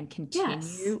gym and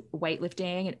continue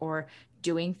weightlifting or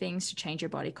doing things to change your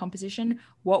body composition.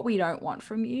 What we don't want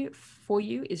for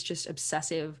you is just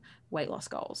obsessive weight loss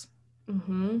goals.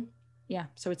 Yeah.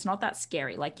 So it's not that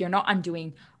scary. Like you're not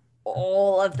undoing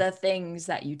all of the things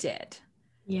that you did.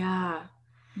 Yeah.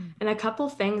 Mm. And a couple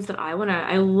things that I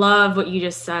love what you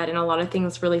just said, and a lot of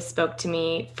things really spoke to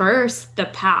me. First, the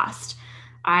past.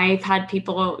 I've had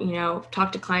people,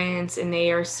 talk to clients and they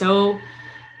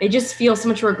just feel so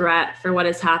much regret for what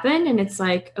has happened. And it's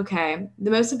like, okay,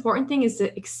 the most important thing is to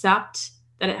accept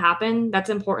that it happened. That's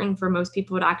important for most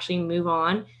people to actually move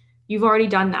on. You've already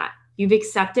done that. You've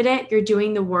accepted it. You're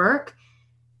doing the work.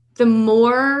 The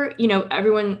more,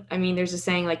 everyone, I mean, there's a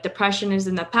saying like depression is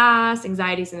in the past,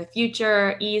 anxiety is in the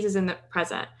future, ease is in the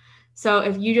present. So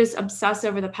if you just obsess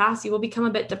over the past, you will become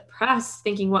a bit depressed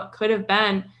thinking what could have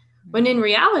been, when in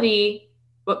reality,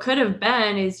 what could have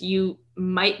been is you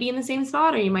might be in the same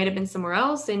spot or you might have been somewhere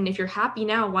else. And if you're happy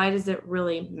now, why does it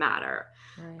really matter?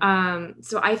 Right.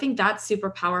 So I think that's super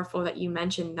powerful that you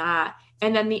mentioned that.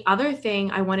 And then the other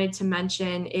thing I wanted to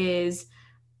mention is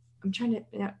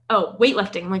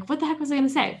weightlifting. I'm like, what the heck was I going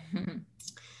to say?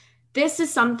 This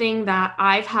is something that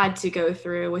I've had to go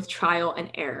through with trial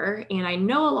and error. And I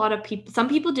know a lot of people, some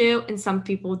people do, and some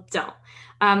people don't.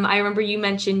 I remember you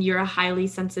mentioned you're a highly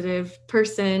sensitive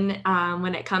person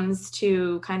when it comes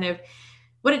to kind of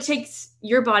what it takes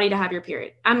your body to have your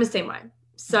period. I'm the same way.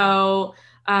 So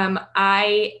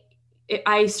I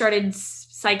started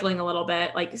cycling a little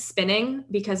bit, like spinning,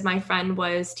 because my friend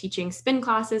was teaching spin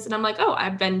classes. And I'm like, oh,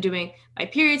 I've been doing, my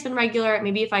period's been regular.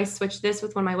 Maybe if I switch this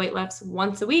with one of my weight lifts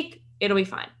once a week, it'll be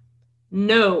fine.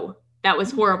 No, that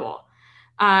was horrible.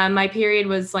 My period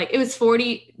was like, it was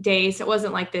 40 days. So it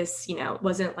wasn't like this, it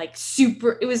wasn't like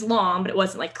super, it was long, but it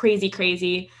wasn't like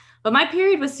crazy. But my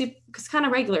period was kind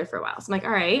of regular for a while. So I'm like,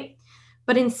 all right.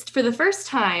 But for the first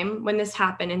time when this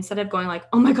happened, instead of going like,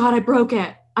 oh my God, I broke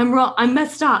it. I'm wrong. I'm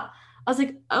messed up. I was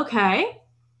like, okay,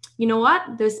 you know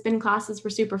what? Those spin classes were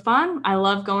super fun. I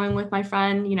love going with my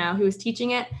friend, who was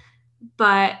teaching it,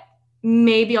 but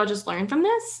maybe I'll just learn from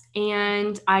this.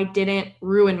 And I didn't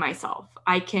ruin myself.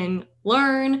 I can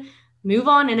learn, move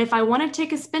on. And if I want to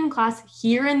take a spin class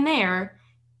here and there,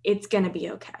 it's going to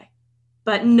be okay.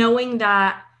 But knowing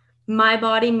that my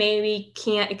body maybe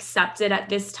can't accept it at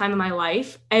this time of my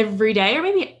life every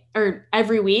day, or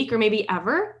every week, or maybe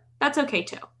ever, that's okay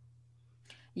too.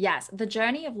 Yes, the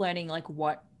journey of learning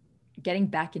getting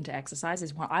back into exercise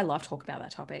is what I love talking about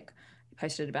that topic. I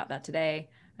posted about that today.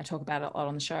 I talk about it a lot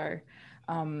on the show.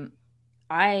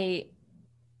 I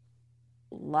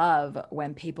love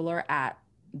when people are at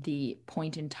the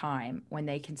point in time when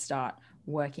they can start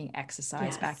working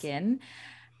exercise back in.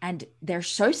 And they're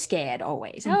so scared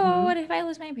always. Mm-hmm. Oh, what if I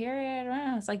lose my period?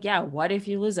 It's like, yeah, what if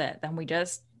you lose it? Then we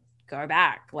just go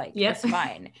back. Like, It's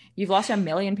fine. You've lost a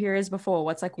million periods before.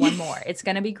 What's like one more? It's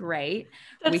going to be great.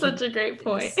 That's such a great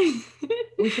point.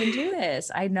 We can do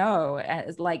this. I know.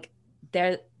 Like,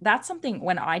 that's something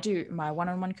when I do my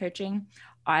one-on-one coaching,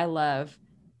 I love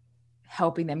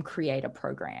helping them create a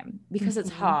program because it's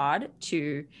hard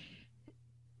to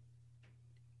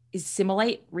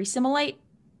assimilate.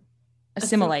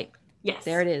 Yes.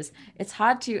 There it is. It's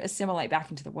hard to assimilate back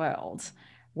into the world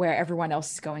where everyone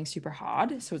else is going super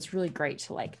hard. So it's really great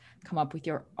to like come up with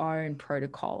your own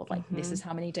protocol of like, this is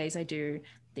how many days I do.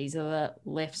 These are the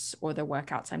lifts or the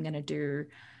workouts I'm going to do.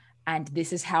 And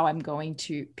this is how I'm going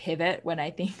to pivot when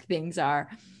I think things are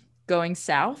going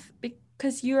south,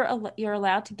 because you're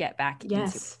allowed to get back.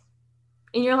 Yes.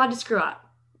 And you're allowed to screw up.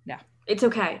 Yeah. It's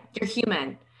okay. You're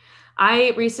human.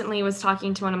 I recently was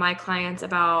talking to one of my clients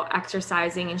about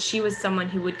exercising, and she was someone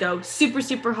who would go super,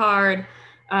 super hard.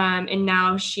 And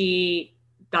now she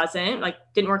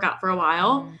didn't work out for a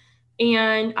while.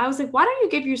 And I was like, why don't you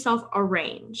give yourself a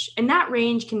range? And that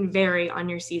range can vary on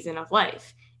your season of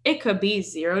life. It could be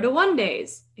 0 to 1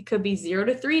 days. It could be 0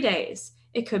 to 3 days.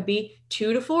 It could be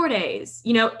 2 to 4 days,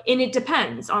 and it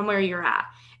depends on where you're at.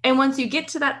 And once you get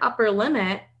to that upper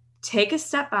limit, take a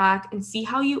step back and see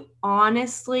how you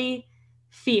honestly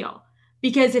feel.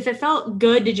 Because if it felt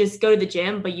good to just go to the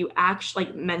gym, but you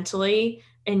actually mentally,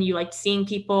 and you liked seeing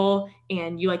people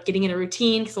and you like getting in a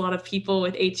routine, because a lot of people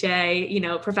with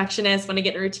HA, perfectionists want to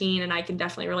get in a routine, and I can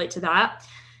definitely relate to that.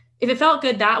 If it felt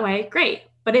good that way, great.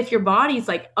 But if your body's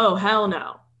like, oh, hell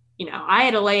no, I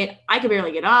could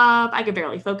barely get up. I could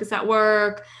barely focus at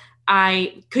work.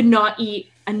 I could not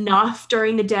eat enough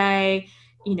during the day,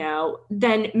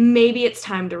 then maybe it's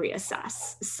time to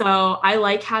reassess. So I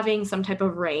like having some type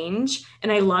of range.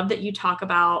 And I love that you talk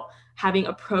about having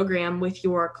a program with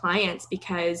your clients,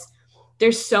 because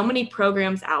there's so many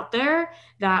programs out there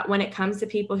that when it comes to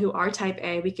people who are type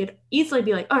A, we could easily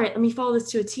be like, all right, let me follow this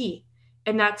to a T.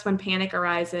 And that's when panic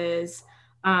arises.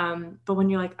 But when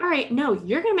you're like, all right, no,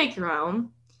 you're going to make your own.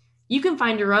 you can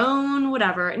find your own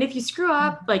whatever. And if you screw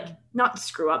up, like not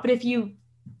screw up, but if you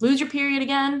lose your period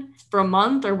again for a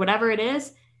month or whatever it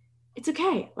is, it's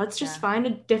okay. Let's just find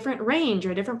a different range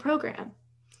or a different program.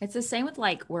 It's the same with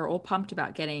like, we're all pumped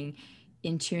about getting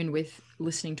in tune with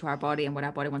listening to our body and what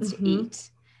our body wants to eat.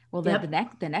 Well,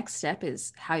 the next step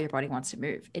is how your body wants to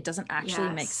move. It doesn't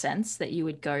actually make sense that you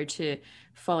would go to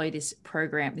follow this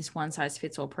program, this one size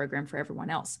fits all program for everyone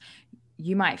else.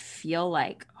 You might feel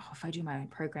like, oh, if I do my own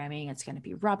programming, it's going to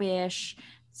be rubbish.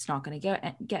 It's not going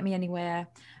to get me anywhere.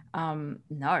 No,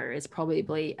 it's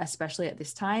probably, especially at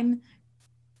this time,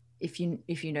 if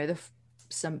you know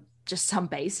some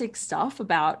basic stuff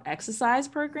about exercise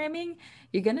programming,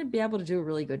 you're going to be able to do a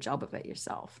really good job of it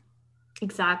yourself.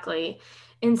 Exactly.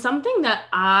 And something that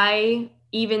I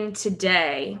even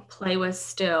today play with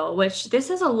still, which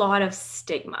this is a lot of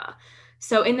stigma.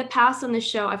 So in the past on the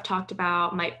show, I've talked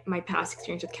about my past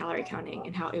experience with calorie counting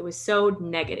and how it was so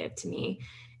negative to me.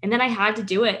 And then I had to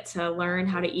do it to learn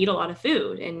how to eat a lot of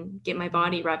food and get my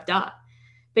body revved up.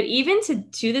 But even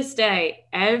to this day,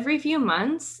 every few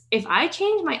months, if I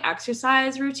change my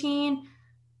exercise routine,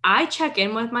 I check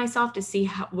in with myself to see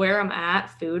where I'm at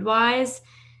food-wise.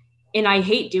 And I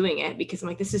hate doing it because I'm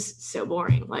like, this is so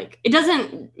boring. Like, it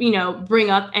doesn't, bring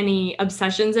up any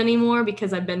obsessions anymore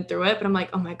because I've been through it. But I'm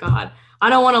like, oh my God, I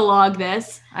don't want to log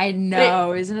this. I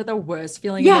know. Isn't it the worst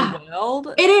feeling in the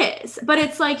world? It is. But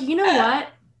it's like, you know what?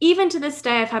 Even to this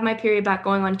day, I've had my period back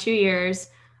going on 2 years.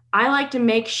 I like to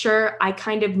make sure I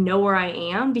kind of know where I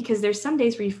am because there's some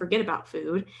days where you forget about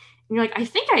food. And you're like, I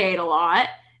think I ate a lot.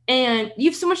 And you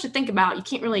have so much to think about. You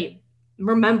can't really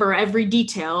remember every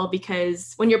detail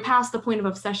because when you're past the point of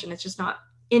obsession, it's just not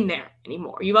in there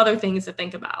anymore. You have other things to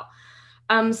think about.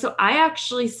 So I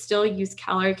actually still use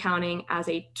calorie counting as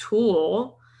a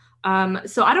tool.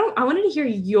 So I wanted to hear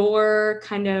your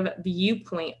kind of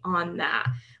viewpoint on that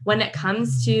when it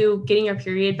comes to getting your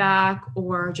period back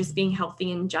or just being healthy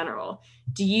in general.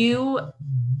 Do you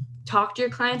talk to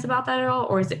your clients about that at all?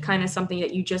 Or is it kind of something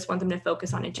that you just want them to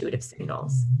focus on intuitive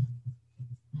signals?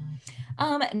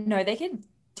 No, they could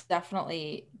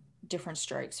definitely different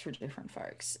strokes for different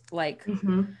folks. Like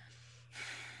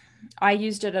I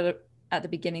used it at the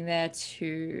beginning there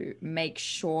to make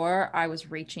sure I was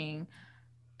reaching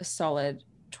a solid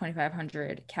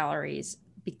 2,500 calories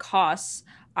because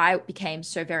I became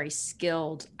so very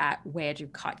skilled at where to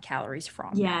cut calories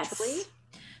from naturally.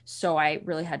 So I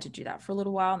really had to do that for a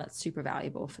little while, and that's super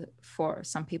valuable for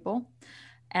some people.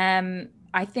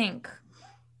 I think,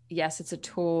 yes, it's a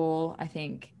tool. I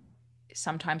think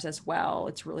sometimes as well,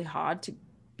 it's really hard to,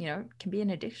 it can be an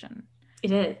addiction.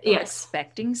 It is. Yes.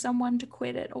 Expecting someone to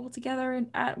quit it altogether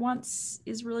at once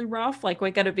is really rough. Like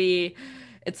we're going to be,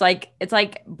 it's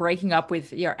like breaking up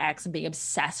with your ex and being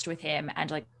obsessed with him and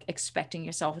like expecting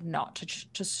yourself not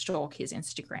to stalk his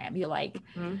Instagram. You're like,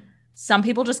 some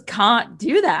people just can't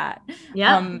do that.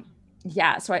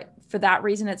 Yeah. So for that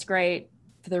reason, it's great.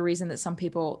 For the reason that some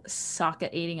people suck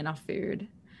at eating enough food,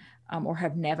 or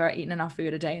have never eaten enough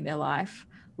food a day in their life.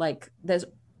 Like there's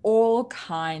all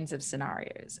kinds of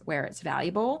scenarios where it's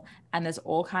valuable, and there's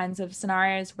all kinds of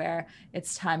scenarios where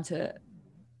it's time to,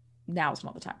 now is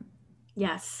not the time.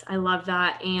 Yes, I love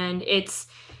that. And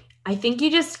I think you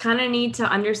just kind of need to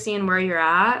understand where you're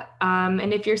at.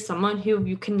 And if you're someone who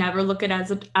you can never look at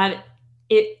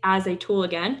it as a tool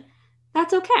again,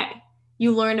 that's okay.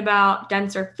 You learn about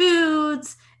denser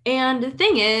foods. And the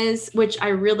thing is, which I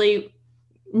really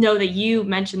know that you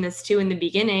mentioned this too in the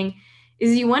beginning,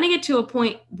 is you want to get to a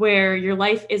point where your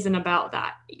life isn't about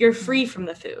that. You're free from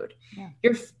the food. Yeah.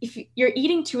 If you're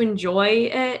eating to enjoy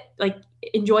it, like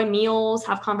enjoy meals,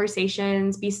 have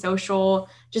conversations, be social,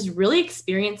 just really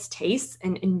experience taste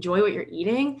and enjoy what you're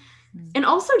eating. And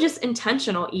also just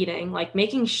intentional eating, like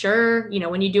making sure,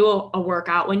 when you do a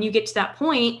workout, when you get to that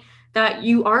point that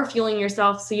you are fueling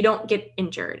yourself so you don't get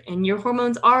injured and your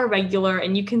hormones are regular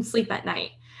and you can sleep at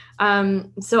night.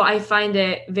 So I find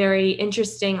it very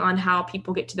interesting on how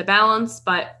people get to the balance,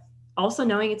 but also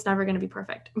knowing it's never going to be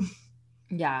perfect.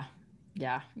 Yeah.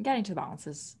 Getting to the balance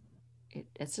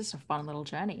it's just a fun little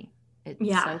journey. It's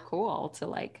so cool to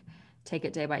like take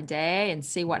it day by day and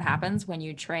see what happens when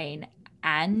you train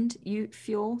and you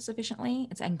fuel sufficiently.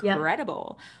 It's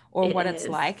incredible. Or what it's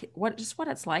like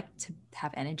to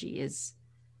have energy is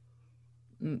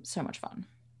so much fun.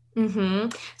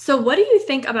 So what do you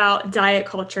think about diet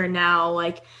culture now?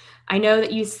 Like, I know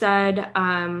that you said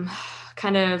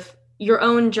kind of your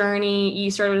own journey,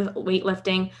 you started with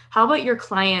weightlifting. How about your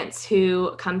clients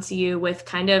who come to you with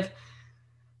kind of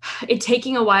it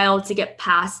taking a while to get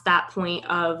past that point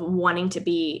of wanting to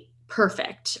be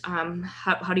perfect?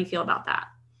 How do you feel about that?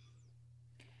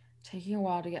 taking a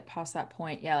while to get past that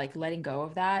point. Yeah, like letting go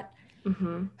of that.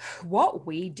 Mm-hmm. What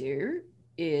we do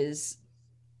is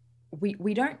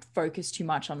we don't focus too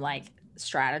much on like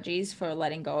strategies for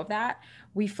letting go of that.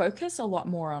 We focus a lot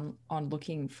more on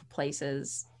looking for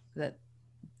places that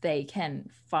they can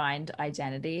find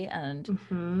identity and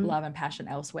Mm-hmm. love and passion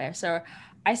elsewhere. So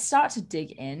I start to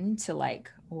dig into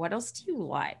like, what else do you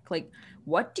like? Like,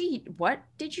 what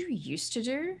did you used to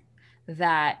do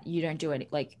that you don't do any,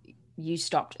 like you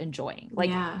stopped enjoying?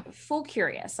 Like Yeah. full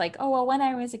curious, like, oh well, when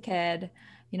I was a kid,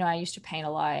 I used to paint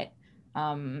a lot.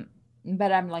 Um,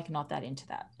 but I'm like not that into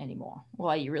that anymore. Well,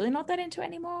 are you really not that into it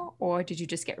anymore? Or did you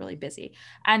just get really busy?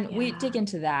 And we dig Yeah.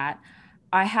 into that.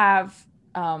 I have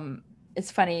it's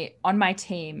funny on my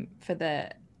team for the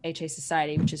HA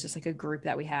Society, which is just like a group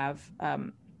that we have.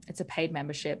 It's a paid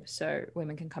membership, so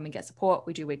women can come and get support.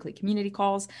 We do weekly community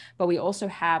calls, but we also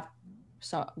have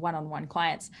one-on-one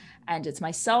clients, and it's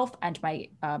myself and my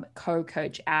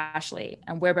co-coach Ashley,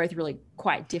 and we're both really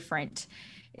quite different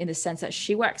in the sense that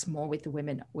she works more with the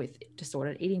women with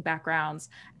disordered eating backgrounds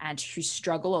and who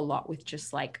struggle a lot with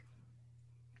just like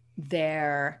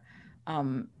their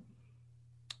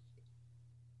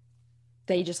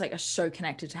they just like are so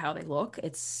connected to how they look.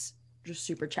 It's just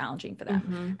super challenging for them.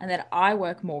 Mm-hmm. And then I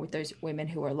work more with those women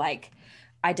who are like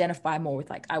identify more with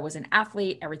like I was an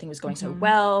athlete, everything was going so Mm-hmm.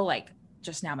 well, like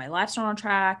just now my life's not on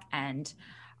track and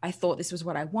I thought this was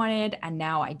what I wanted and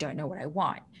now I don't know what I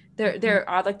want. There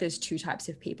are like those two types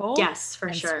of people. Yes, for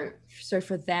And sure. so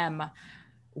for them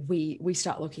we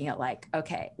start looking at like,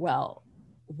 okay, well,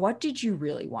 what did you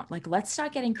really want? Like, let's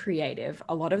start getting creative.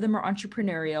 A lot of them are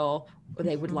entrepreneurial or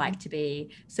they would like to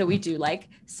be. So we do like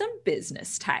some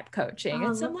business type coaching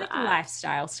and some like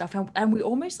lifestyle stuff. And we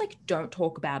almost like don't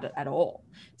talk about it at all.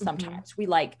 Sometimes we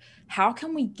like, how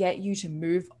can we get you to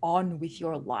move on with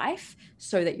your life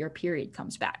so that your period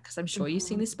comes back? Because I'm sure you've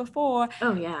seen this before.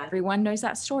 Oh yeah. Everyone knows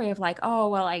that story of like, oh,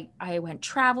 well, I went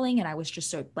traveling and I was just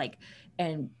so like,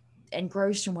 and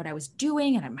engrossed in what I was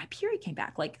doing and my period came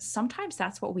back. Like sometimes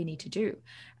that's what we need to do.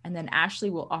 And then Ashley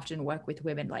will often work with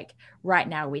women like right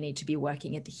now we need to be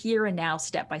working at the here and now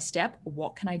step by step.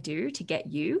 What can I do to get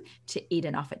you to eat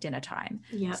enough at dinner time?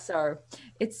 Yeah. So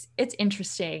it's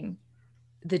interesting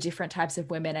the different types of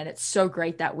women and it's so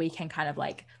great that we can kind of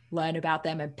like learn about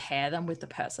them and pair them with the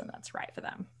person that's right for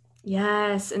them.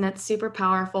 Yes, and that's super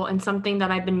powerful and something that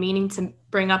I've been meaning to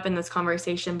bring up in this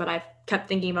conversation, but I've kept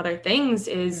thinking of other things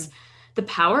is the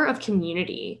power of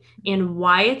community and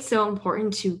why it's so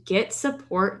important to get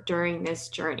support during this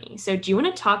journey. So do you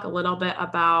want to talk a little bit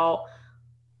about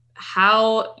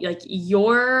how like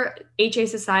your HA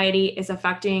Society is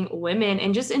affecting women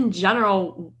and just in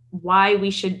general, why we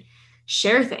should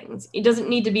share things? It doesn't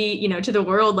need to be, to the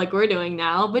world like we're doing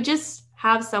now, but just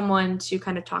have someone to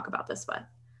kind of talk about this with.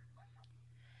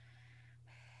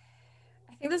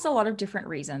 I think there's a lot of different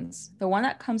reasons. The one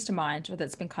that comes to mind or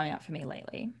that's been coming up for me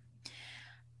lately,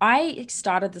 I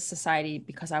started the society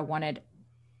because I wanted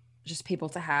just people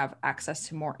to have access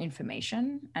to more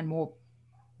information and more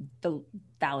the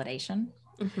validation.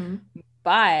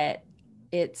 But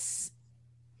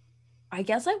I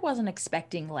guess I wasn't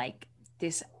expecting like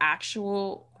this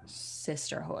actual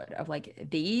sisterhood of like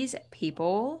these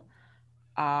people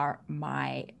are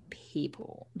my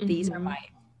people. These are my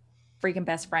freaking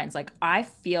best friends. Like I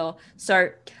feel so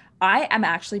I am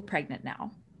actually pregnant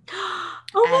now.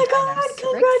 Oh my God,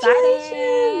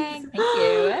 congratulations. Exciting. Thank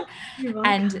you. You're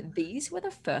welcome. And these were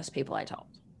the first people I told.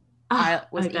 I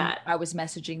was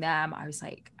messaging them. I was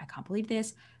like, I can't believe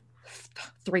this.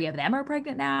 3 of them are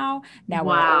pregnant now. Now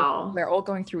we're all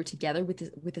going through it together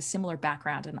with a similar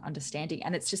background and understanding.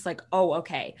 And it's just like, oh,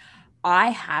 okay.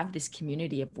 I have this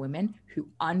community of women who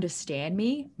understand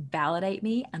me, validate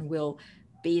me, and will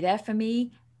be there for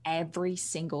me every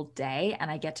single day. And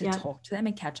I get to talk to them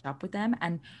and catch up with them.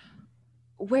 And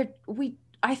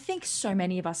I think so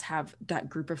many of us have that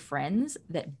group of friends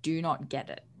that do not get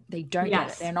it. They don't get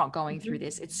it. They're not going through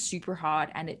this. It's super hard.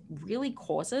 And it really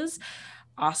causes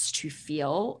us to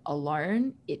feel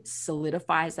alone. It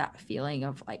solidifies that feeling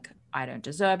of like, I don't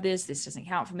deserve this. This doesn't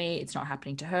count for me. It's not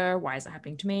happening to her. Why is it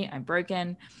happening to me? I'm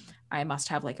broken. I must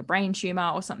have like a brain tumor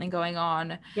or something going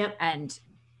on. And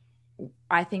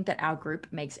I think that our group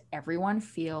makes everyone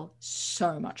feel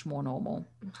so much more normal.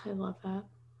 I love that.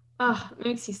 Oh, it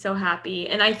makes you so happy.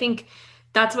 And I think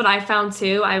that's what I found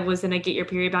too. I was in a Get Your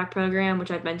Period Back program,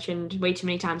 which I've mentioned way too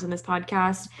many times on this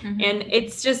podcast. And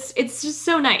it's just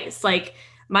so nice. Like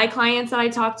my clients that I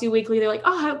talk to weekly, they're like,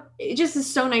 oh, it just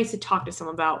is so nice to talk to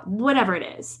someone about whatever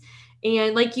it is.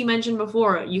 And like you mentioned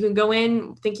before, you can go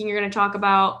in thinking you're going to talk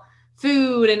about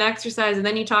food and exercise, and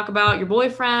then you talk about your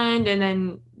boyfriend and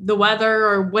then the weather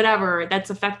or whatever that's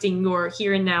affecting your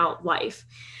here and now life.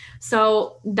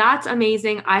 So that's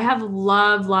amazing. I have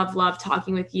loved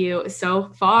talking with you so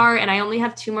far. And I only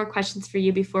have 2 more questions for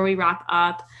you before we wrap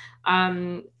up.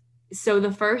 So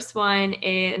the first one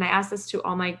is, and I ask this to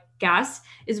all my guests,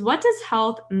 is what does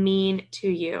health mean to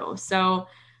you? So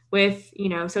with,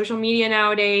 social media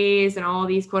nowadays and all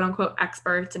these quote unquote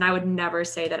experts, and I would never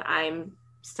say that I'm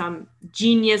some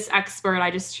genius expert.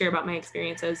 I just share about my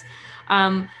experiences.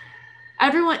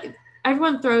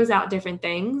 Everyone throws out different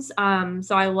things.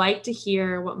 So I like to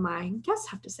hear what my guests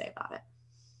have to say about it.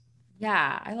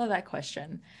 Yeah, I love that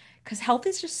question because health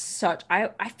is just such, I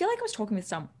feel like I was talking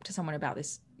to someone about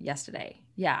this yesterday.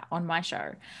 Yeah, on my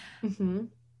show,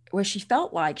 where she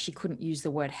felt like she couldn't use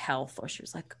the word health, or she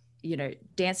was like,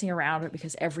 dancing around it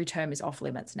because every term is off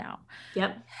limits now.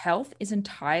 Yep. Health is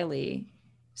entirely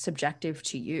subjective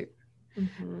to you.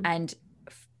 And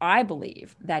I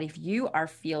believe that if you are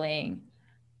feeling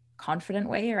confident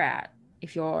where you're at,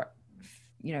 if you're,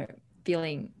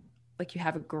 feeling like you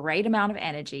have a great amount of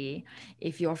energy,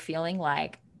 if you're feeling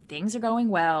like things are going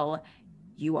well,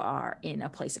 you are in a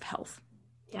place of health.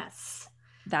 Yes.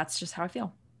 That's just how I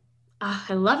feel.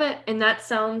 I love it. And that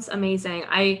sounds amazing.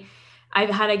 I've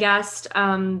had a guest,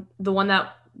 the one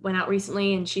that went out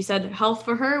recently, and she said health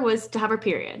for her was to have her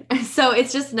period. So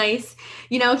it's just nice,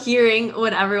 hearing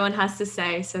what everyone has to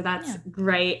say. So that's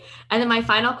great. And then my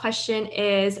final question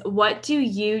is, what do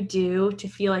you do to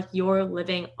feel like you're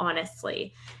living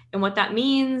honestly? And what that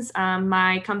means,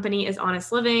 my company is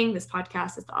Honest Living. This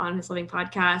podcast is the Honest Living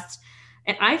podcast.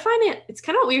 And I find it's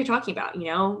kind of what you're talking about,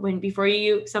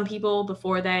 some people,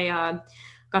 before they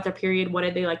got their period, what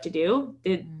did they like to do?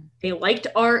 Did they liked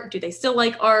art? Do they still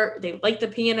like art? They like the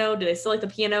piano? Do they still like the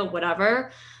piano?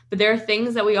 Whatever. But there are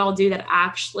things that we all do that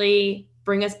actually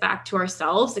bring us back to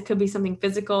ourselves. It could be something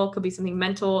physical, it could be something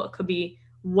mental, it could be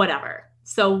whatever.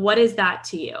 So what is that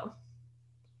to you?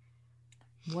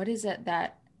 What is it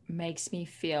that makes me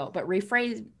feel, but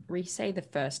re-say the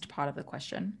first part of the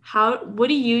question. What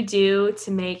do you do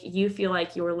to make you feel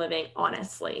like you're living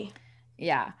honestly?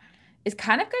 Yeah. It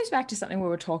kind of goes back to something we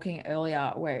were talking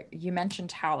earlier, where you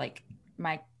mentioned how like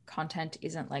my content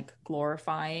isn't like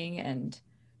glorifying and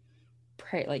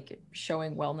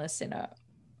showing wellness in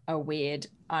a weird,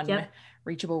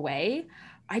 unreachable way.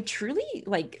 I truly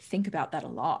think about that a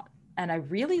lot. And I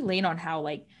really lean on how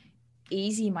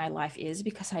easy my life is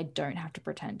because I don't have to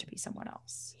pretend to be someone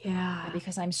else. Yeah. And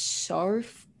because I'm so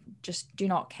just do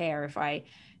not care if I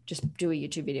just do a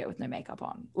YouTube video with no makeup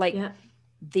on.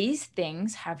 These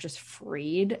things have just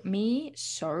freed me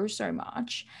so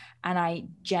much. And I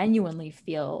genuinely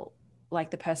feel like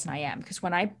the person I am. Because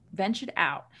when I ventured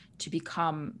out to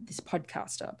become this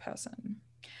podcaster person,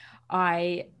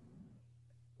 I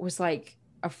was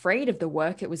afraid of the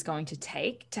work it was going to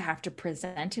take to have to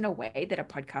present in a way that a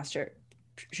podcaster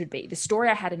should be. The story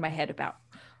I had in my head about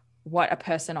what a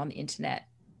person on the internet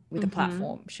with a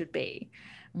platform should be.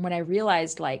 And when I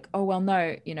realized oh, well,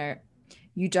 no,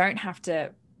 you don't have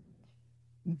to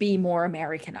be more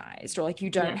Americanized, or you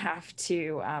don't have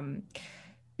to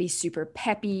be super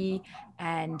peppy,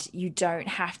 and you don't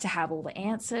have to have all the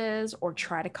answers or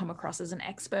try to come across as an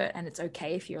expert. And it's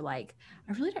okay if you're I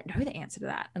really don't know the answer to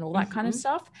that and all that kind of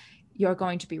stuff. You're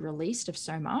going to be released of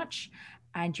so much,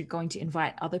 and you're going to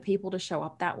invite other people to show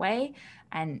up that way.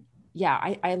 And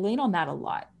I lean on that a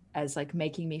lot as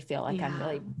making me feel like I'm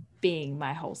really being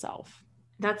my whole self.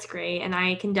 That's great. And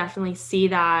I can definitely see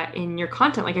that in your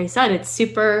content. Like I said, it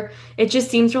just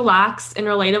seems relaxed and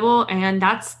relatable. And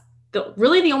that's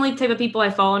really the only type of people I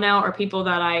follow now are people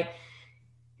that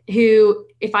who,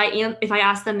 if I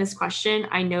ask them this question,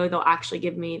 I know they'll actually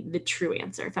give me the true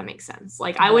answer, if that makes sense.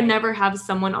 I would never have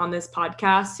someone on this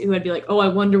podcast who would be oh, I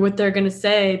wonder what they're going to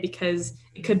say, because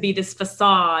it could be this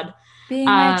facade. Being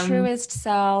my truest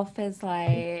self is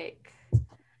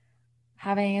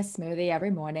having a smoothie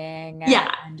every morning.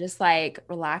 And just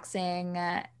relaxing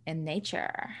in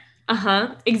nature.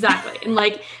 Exactly.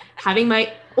 And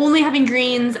only having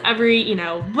greens every,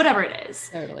 whatever it is.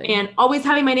 Totally. And always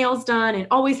having my nails done and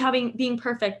always being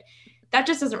perfect. That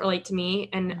just doesn't relate to me.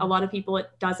 And a lot of people it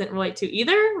doesn't relate to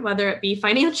either, whether it be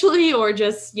financially or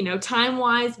just, time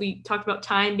wise. We talked about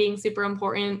time being super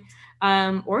important,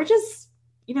 or just,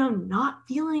 not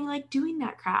feeling like doing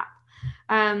that crap.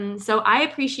 So I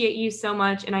appreciate you so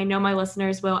much, and I know my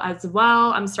listeners will as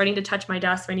well. I'm starting to touch my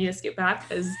desk, so I need to scoot back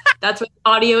because that's where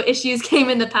audio issues came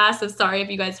in the past. So sorry if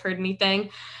you guys heard anything.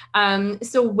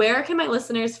 So where can my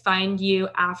listeners find you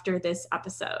after this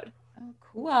episode? Oh,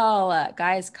 cool.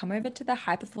 Guys, come over to the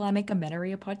Hypothalamic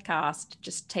Amenorrhea podcast.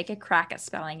 Just take a crack at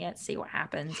spelling it, see what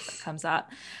happens, what comes up.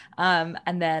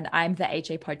 And then I'm the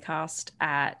HA podcast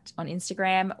on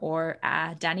Instagram or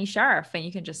Dani Sheriff, and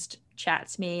you can just chat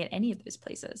to me at any of those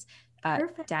places.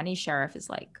 Dani Sheriff is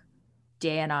like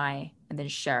Dani, and then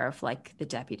Sheriff like the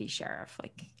deputy sheriff,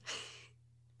 like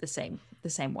the same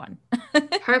one.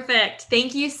 Perfect.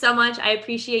 Thank you so much. I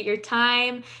appreciate your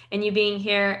time and you being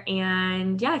here.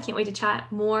 And yeah, I can't wait to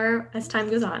chat more as time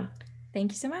goes on.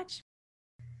 Thank you so much.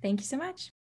 Thank you so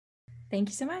much. Thank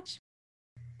you so much.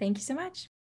 Thank you so much.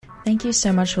 Thank you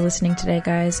so much for listening today,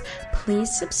 guys.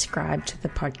 Please subscribe to the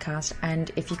podcast, and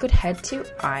if you could head to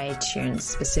iTunes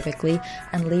specifically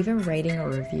and leave a rating or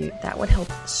review, that would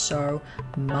help so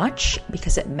much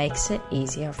because it makes it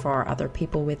easier for other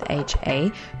people with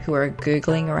HA who are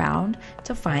Googling around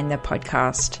to find the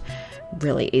podcast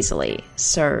really easily.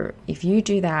 So if you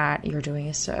do that, you're doing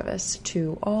a service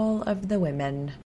to all of the women